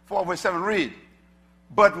 4 verse 7. Read.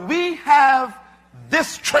 But we have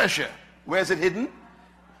this treasure. Where is it hidden?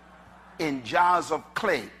 In jars of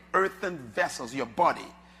clay, earthen vessels, your body.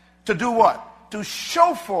 To do what? To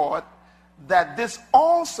show forth that this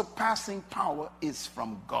all-surpassing power is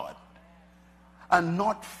from God and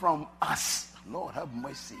not from us. Lord, have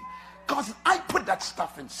mercy. Because I put that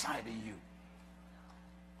stuff inside of you.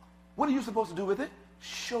 What are you supposed to do with it?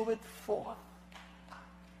 Show it forth.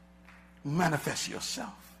 Manifest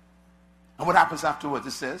yourself. And what happens afterwards?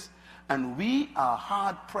 It says, and we are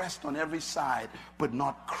hard pressed on every side, but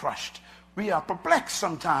not crushed. We are perplexed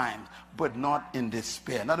sometimes, but not in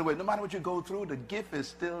despair. In other words, no matter what you go through, the gift is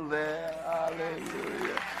still there.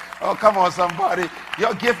 Hallelujah. Oh, come on, somebody.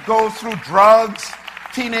 Your gift goes through drugs,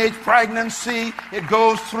 teenage pregnancy. It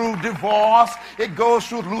goes through divorce. It goes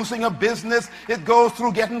through losing a business. It goes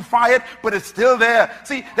through getting fired, but it's still there.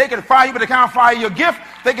 See, they can fire you, but they can't fire your gift.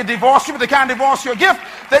 They can divorce you, but they can't divorce your gift.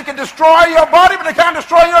 They can destroy your body, but they can't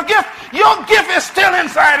destroy your gift. Your gift is still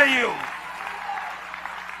inside of you.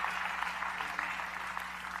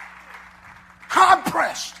 Hard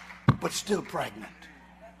pressed, but still pregnant.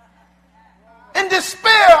 In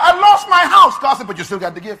despair, I lost my house. God said, but you still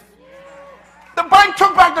got the gift. The bank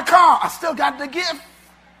took back the car. I still got the gift.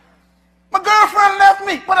 My girlfriend left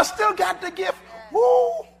me, but I still got the gift.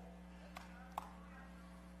 Woo!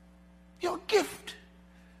 Your gift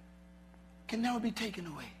can never be taken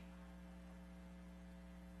away.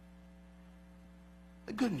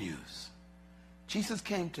 The good news. Jesus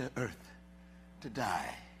came to earth to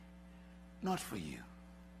die. Not for you.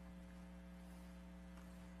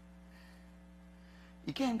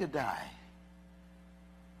 He came to die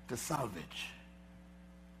to salvage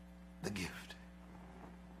the gift.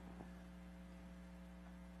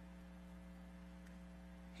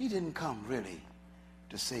 He didn't come really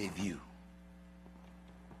to save you.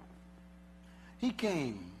 He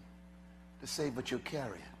came to save what you're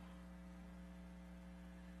carrying.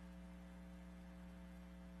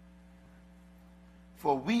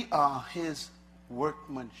 For we are his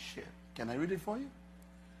workmanship. Can I read it for you?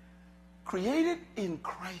 Created in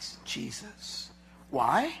Christ Jesus.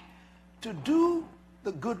 Why? To do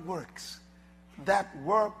the good works that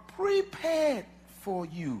were prepared for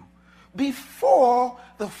you before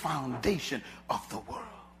the foundation of the world.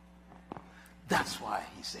 That's why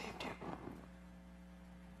he saved you.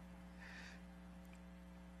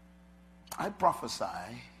 I prophesy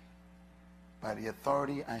by the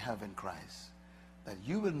authority I have in Christ that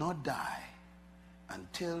you will not die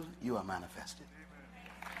until you are manifested.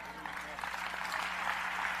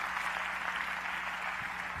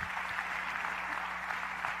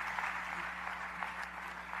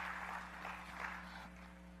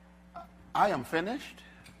 I am finished,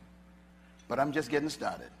 but I'm just getting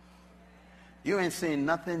started. You ain't seen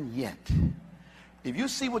nothing yet. If you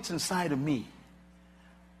see what's inside of me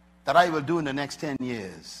that I will do in the next 10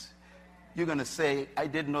 years, you're going to say, I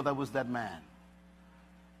didn't know that was that man.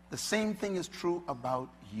 The same thing is true about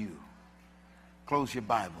you. Close your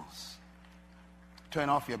Bibles. Turn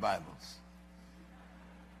off your Bibles.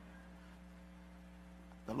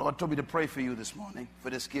 The Lord told me to pray for you this morning for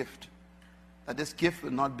this gift. That this gift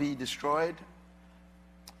will not be destroyed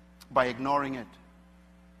by ignoring it.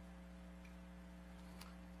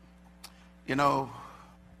 You know,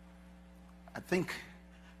 I think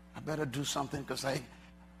I better do something because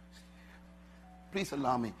please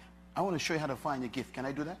allow me. I want to show you how to find your gift. Can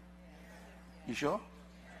I do that? You sure?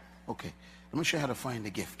 Okay. Let me show you how to find the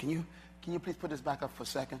gift. Can you please put this back up for a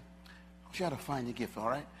second? I'll show you how to find your gift, all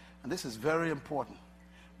right? And this is very important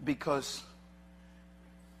because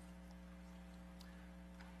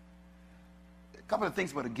a couple of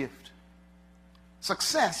things about a gift.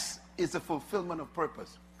 Success is the fulfillment of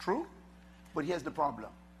purpose. True? But here's the problem.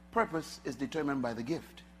 Purpose is determined by the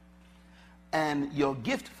gift. And your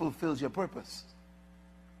gift fulfills your purpose.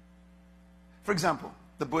 For example,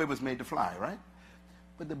 the bird was made to fly, right?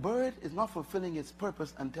 But the bird is not fulfilling its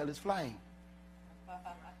purpose until it's flying.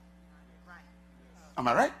 Am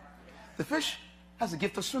I right? The fish has a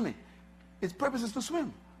gift of swimming. Its purpose is to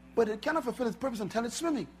swim. But it cannot fulfill its purpose until it's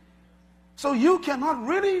swimming. So you cannot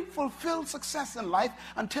really fulfill success in life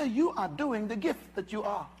until you are doing the gift that you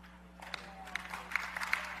are.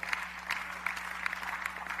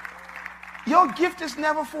 Your gift is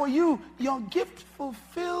never for you. Your gift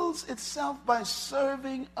fulfills itself by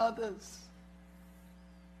serving others.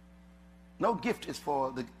 No gift is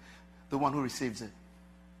for the one who receives it.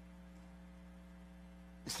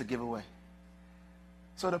 It's to give away.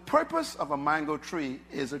 So the purpose of a mango tree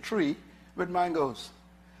is a tree with mangoes.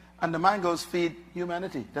 And the mangoes feed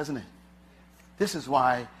humanity, doesn't it? This is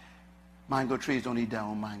why mango trees don't eat their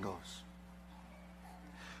own mangoes.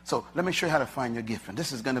 So let me show you how to find your gift. And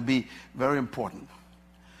this is going to be very important.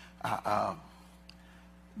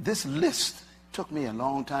 This list took me a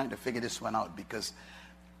long time to figure this one out because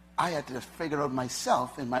I had to figure out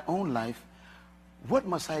myself in my own life, what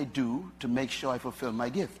must I do to make sure I fulfill my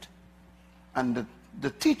gift? And the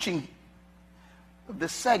teaching of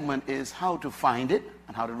this segment is how to find it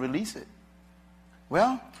and how to release it.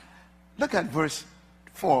 Well, look at verse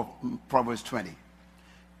 4, Proverbs 20.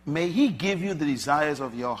 May he give you the desires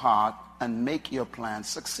of your heart and make your plans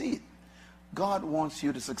succeed. God wants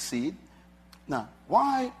you to succeed. Now,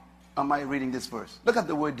 why am I reading this verse? Look at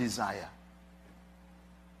the word desire.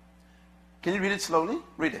 Can you read it slowly?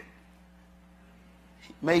 Read it.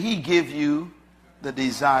 May he give you the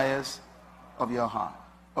desires of your heart.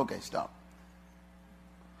 Okay, stop.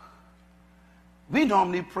 We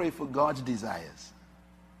normally pray for God's desires.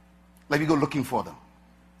 Like we go looking for them.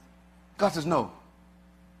 God says no.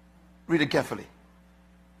 Read it carefully.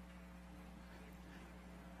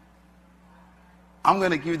 I'm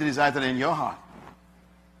going to give you the desires that are in your heart.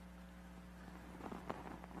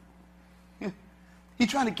 He's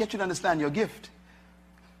trying to get you to understand your gift.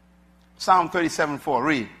 Psalm 37:4,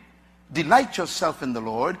 read. Delight yourself in the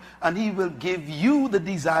Lord, and he will give you the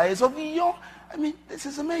desires of your... I mean, this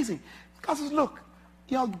is amazing. God says, look,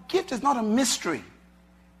 your gift is not a mystery.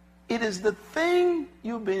 It is the thing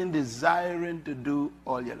you've been desiring to do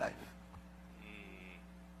all your life.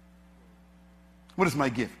 What is my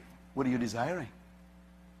gift? What are you desiring?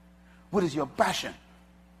 What is your passion?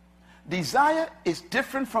 Desire is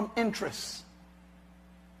different from interest.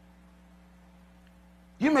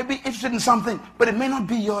 You may be interested in something, but it may not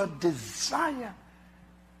be your desire.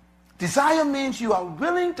 Desire means you are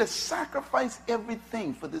willing to sacrifice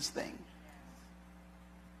everything for this thing.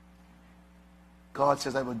 God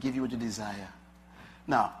says, I will give you what you desire.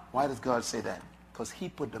 Now, why does God say that? Because he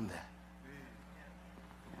put them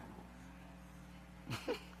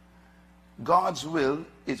there. God's will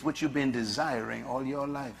is what you've been desiring all your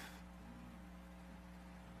life.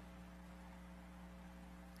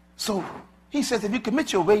 So, he says if you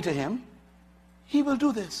commit your way to him, he will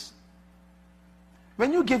do this.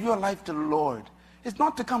 When you give your life to the Lord, it's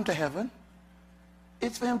not to come to heaven.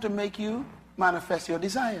 It's for him to make you manifest your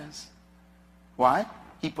desires. Why?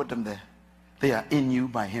 He put them there. They are in you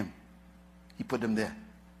by him. He put them there.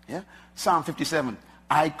 Yeah? Psalm 57.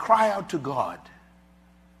 I cry out to God.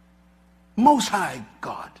 Most High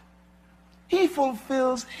God. He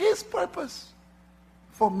fulfills his purpose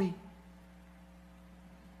for me.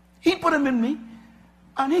 He put them in me.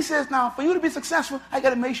 And he says, now, for you to be successful, I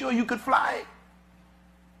got to make sure you could fly.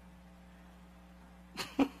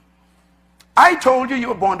 I told you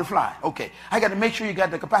were born to fly. Okay. I got to make sure you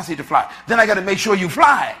got the capacity to fly. Then I got to make sure you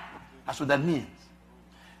fly. That's what that means.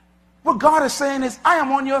 What God is saying is, I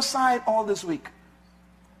am on your side all this week.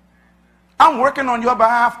 I'm working on your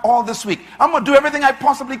behalf all this week. I'm going to do everything I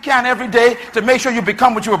possibly can every day to make sure you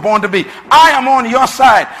become what you were born to be. I am on your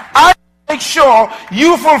side. I make sure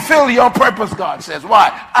you fulfill your purpose, God says.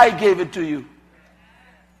 Why? I gave it to you.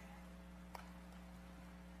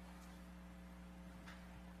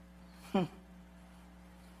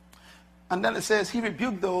 And then it says, he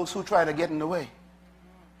rebuked those who try to get in the way.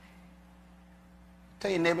 Tell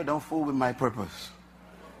your neighbor, don't fool with my purpose.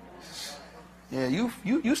 Yeah, you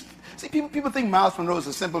see, people think Myles Munroe is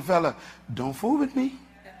a simple fella. Don't fool with me.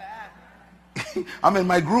 I'm in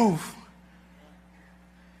my groove.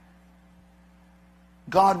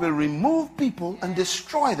 God will remove people and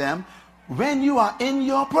destroy them when you are in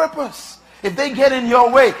your purpose. If they get in your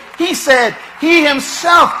way, he said he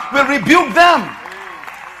himself will rebuke them.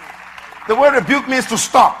 The word rebuke means to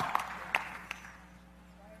stop.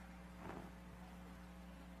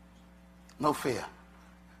 No fear.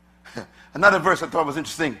 Another verse I thought was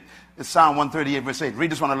interesting is Psalm 138 verse 8.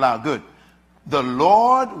 Read this one aloud. Good. The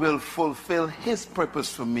Lord will fulfill his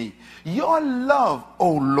purpose for me. Your love,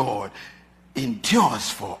 O Lord,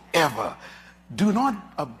 endures forever. Do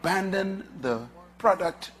not abandon the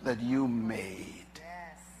product that you made.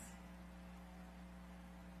 Yes.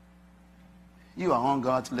 You are on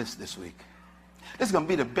God's list this week. This is going to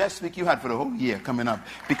be the best week you had for the whole year coming up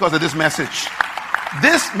because of this message.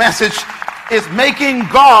 This message is making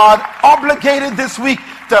God obligated this week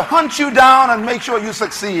to hunt you down and make sure you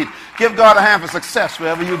succeed. Give God a hand for success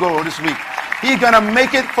wherever you go this week. He's going to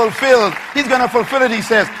make it fulfilled. He's going to fulfill it, he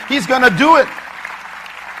says. He's going to do it.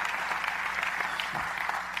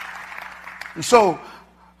 And so,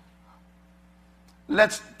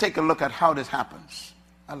 let's take a look at how this happens.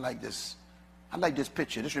 I like this. I like this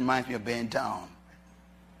picture. This reminds me of Bear Town.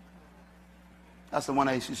 That's the one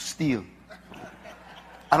I used to steal.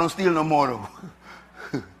 I don't steal no more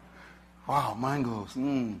though. Wow, mine goes.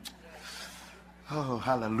 Oh,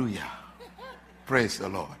 hallelujah. Praise the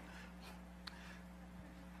Lord.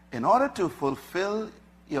 In order to fulfill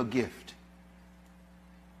your gift,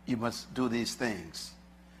 you must do these things.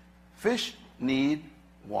 Fish need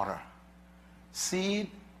water. Seed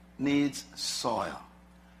needs soil.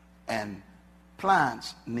 And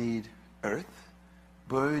plants need earth.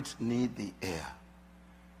 Birds need the air.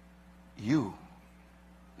 You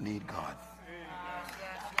need God.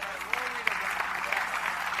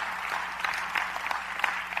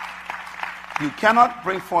 You cannot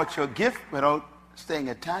bring forth your gift without staying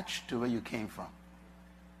attached to where you came from.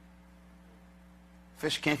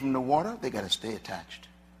 Fish came from the water, they got to stay attached.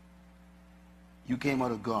 You came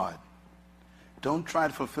out of God. Don't try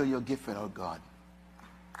to fulfill your gift without God.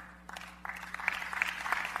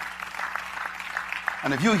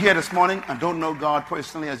 And if you're here this morning and don't know God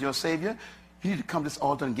personally as your Savior, you need to come to this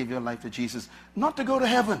altar and give your life to Jesus. Not to go to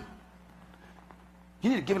heaven.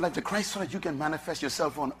 You need to give your life to Christ so that you can manifest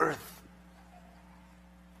yourself on earth.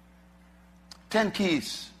 10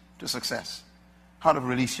 keys to success. How to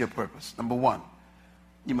release your purpose. Number 1,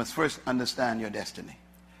 you must first understand your destiny.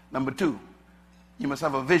 Number 2, you must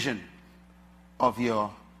have a vision of your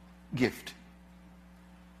gift.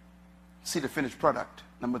 See the finished product.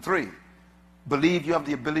 Number 3, believe you have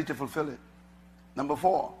the ability to fulfill it. Number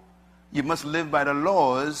 4, you must live by the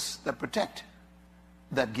laws that protect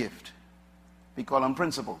that gift. We call them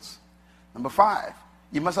principles. Number 5,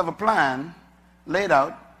 you must have a plan laid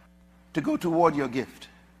out to go toward your gift.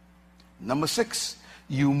 Number 6,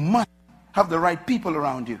 you must have the right people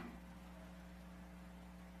around you.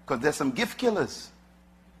 Because there's some gift killers.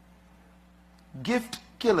 Gift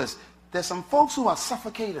killers. There's some folks who are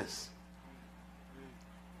suffocators.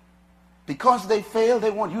 Because they fail,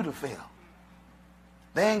 they want you to fail.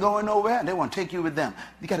 They ain't going nowhere, and they want to take you with them.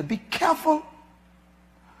 You got to be careful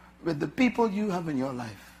with the people you have in your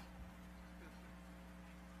life.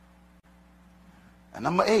 And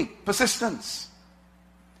number 8, persistence.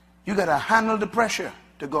 You got to handle the pressure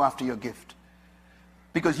to go after your gift.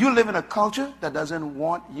 Because you live in a culture that doesn't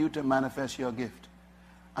want you to manifest your gift.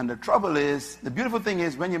 And the trouble is, the beautiful thing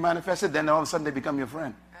is, when you manifest it, then all of a sudden they become your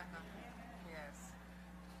friend. Yes.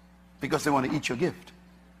 Because they want to eat your gift.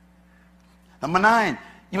 Number 9,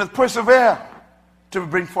 you must persevere to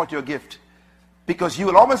bring forth your gift. Because you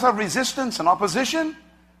will always have resistance and opposition,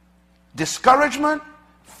 discouragement,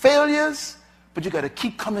 failures, but you got to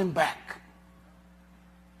keep coming back.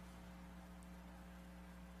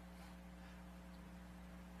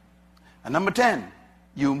 And number 10,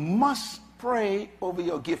 you must pray over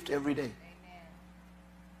your gift every day. Amen.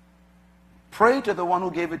 Pray to the one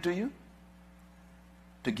who gave it to you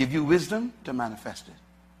to give you wisdom to manifest it.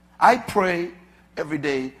 I pray every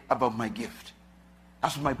day about my gift.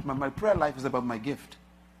 That's what my prayer life is about, my gift.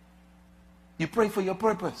 You pray for your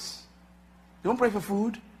purpose. You don't pray for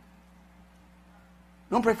food. You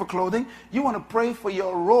don't pray for clothing. You want to pray for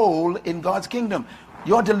your role in God's kingdom.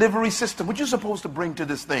 Your delivery system, what you're supposed to bring to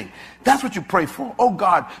this thing. That's what you pray for. Oh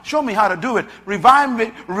God, show me how to do it. Revive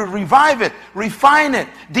it, refine it,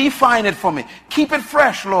 define it for me. Keep it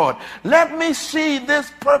fresh, Lord. Let me see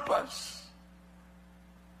this purpose.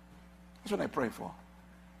 That's what I pray for.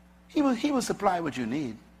 He will supply what you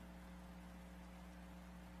need.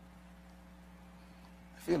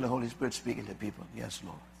 I feel the Holy Spirit speaking to people. Yes,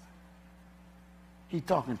 Lord. He's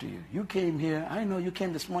talking to you. You came here. I know you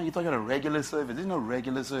came this morning. You thought you had a regular service. There's no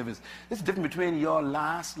regular service. There's a difference between your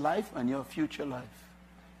last life and your future life.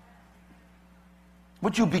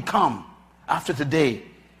 What you become after today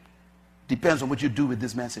depends on what you do with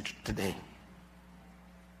this message today.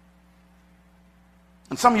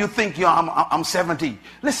 And some of you think, I'm 70.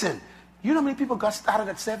 Listen, you know how many people got started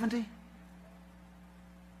at 70?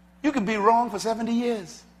 You could be wrong for 70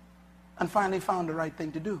 years and finally found the right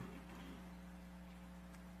thing to do.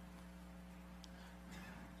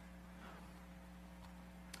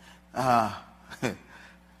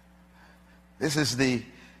 This is the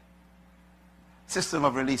system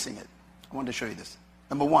of releasing it. I want to show you this.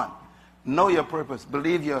 Number 1, know your purpose.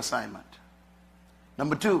 Believe your assignment.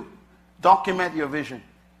 Number 2, document your vision.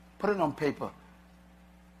 Put it on paper.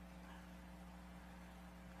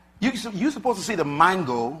 You're supposed to see the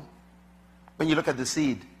mango when you look at the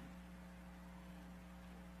seed.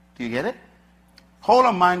 Do you get it? Hold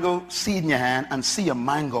a mango seed in your hand and see a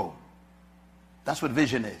mango. That's what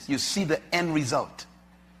vision is. You see the end result.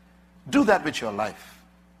 Do that with your life.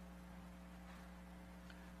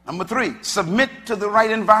 Number 3, submit to the right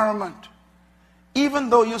environment. Even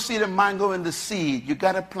though you see the mango in the seed, you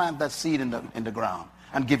got to plant that seed in the ground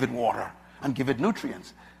and give it water and give it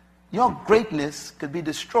nutrients. Your greatness could be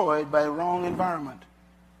destroyed by a wrong environment.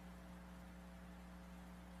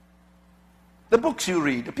 The books you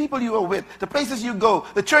read, the people you are with, the places you go,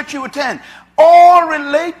 the church you attend, all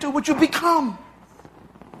relate to what you become.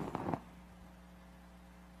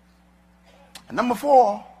 And number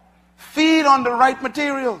 4, feed on the right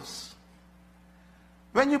materials.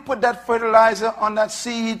 When you put that fertilizer on that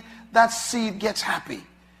seed gets happy.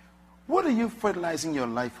 What are you fertilizing your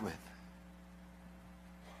life with?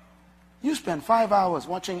 You spend 5 hours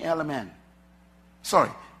watching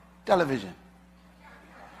television.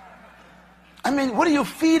 I mean, what are you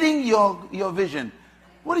feeding your vision?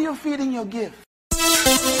 What are you feeding your gift?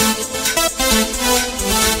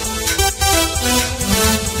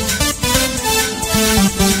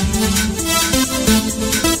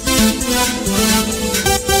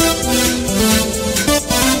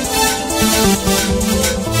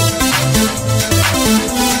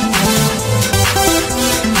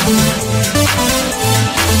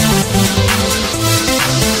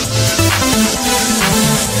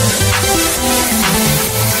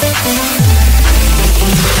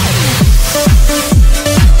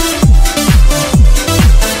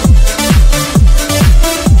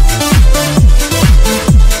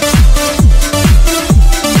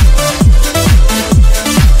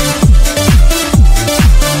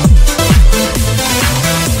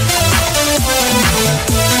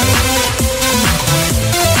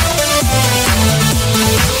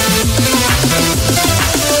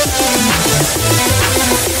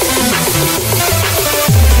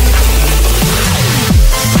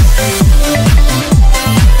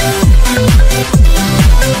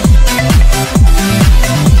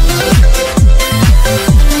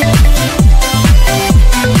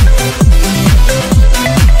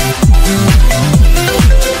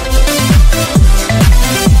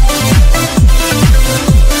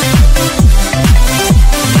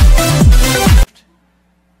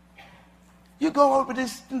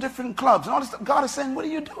 Different clubs and all this stuff. God is saying, what are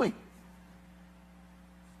you doing?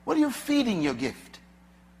 What are you feeding your gift?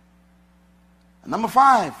 And number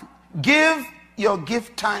 5, give your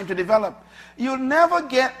gift time to develop. You'll never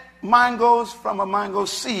get mangoes from a mango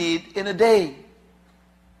seed in a day.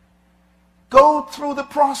 Go through the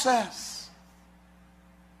process.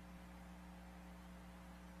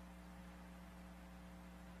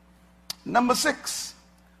 Number 6,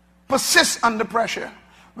 persist under pressure.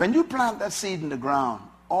 When you plant that seed in the ground,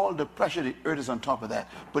 all the pressure, the earth is on top of that.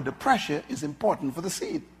 But the pressure is important for the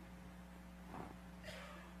seed.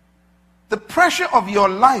 The pressure of your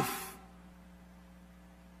life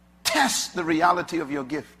tests the reality of your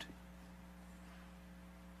gift.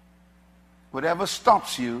 Whatever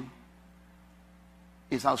stops you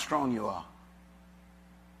is how strong you are.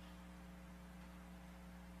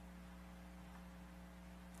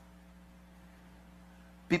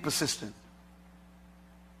 Be persistent.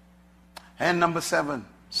 And number 7,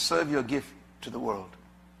 serve your gift to the world.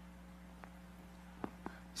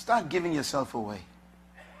 Start giving yourself away.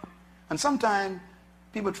 And sometimes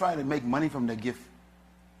people try to make money from their gift,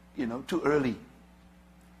 too early.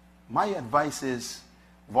 My advice is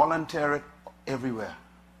volunteer it everywhere.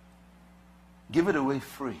 Give it away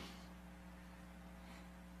free.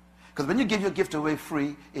 Because when you give your gift away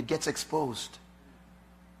free, it gets exposed.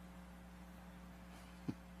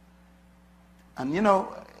 And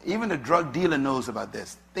even a drug dealer knows about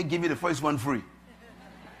this. They give you the first one free.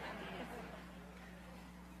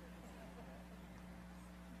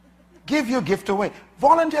 Give your gift away.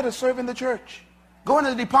 Volunteer to serve in the church. Go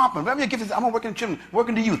into the department. Whatever your gift is, I'm going to work in children, work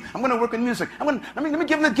in the youth. I'm going to work in music. Let me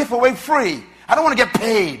give them the gift away free. I don't want to get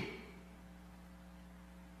paid.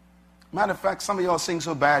 Matter of fact, some of y'all sing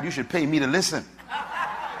so bad, you should pay me to listen.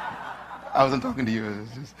 I wasn't talking to you.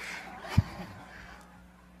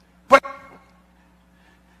 But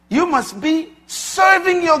you must be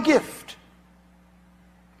serving your gift.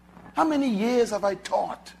 How many years have I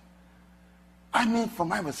taught?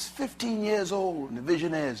 From I was 15 years old in the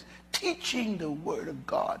Visionaries, teaching the Word of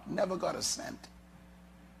God, never got a cent.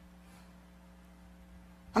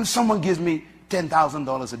 And someone gives me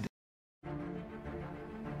 $10,000 a day.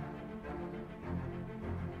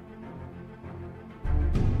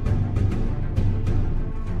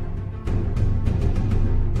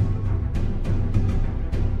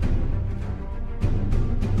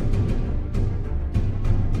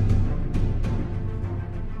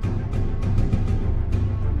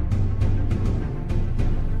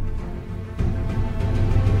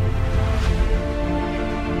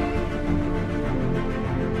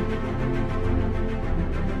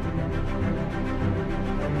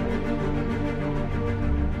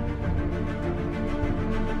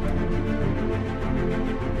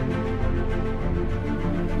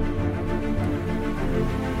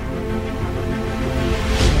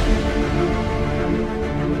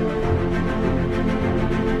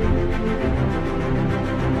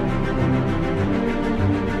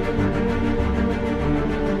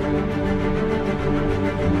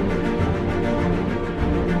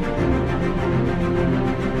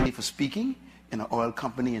 Speaking in an oil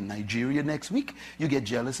company in Nigeria next week, you get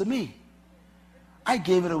jealous of me. I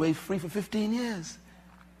gave it away free for 15 years.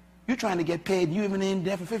 You're trying to get paid, you even ain't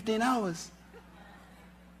there for 15 hours.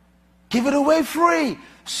 Give it away free.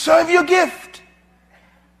 Serve your gift.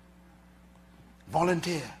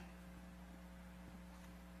 Volunteer.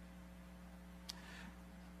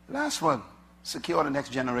 Last one, secure the next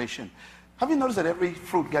generation. Have you noticed that every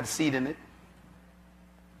fruit got seed in it?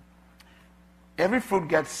 Every fruit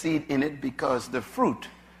got seed in it because the fruit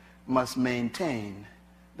must maintain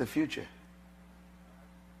the future.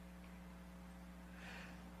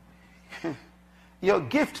 Your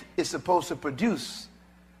gift is supposed to produce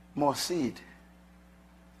more seed.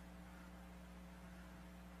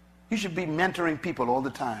 You should be mentoring people all the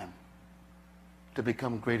time to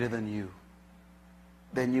become greater than you.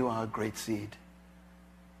 Then you are a great seed.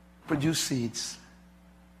 Produce seeds.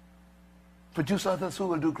 Produce others who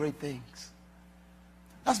will do great things.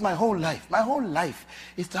 That's my whole life. My whole life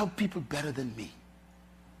is to help people better than me.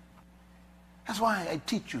 That's why I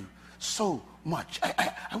teach you so much.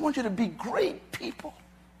 I want you to be great people.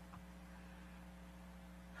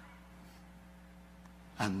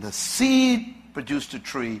 And the seed produced a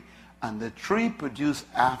tree, and the tree produced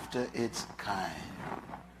after its kind.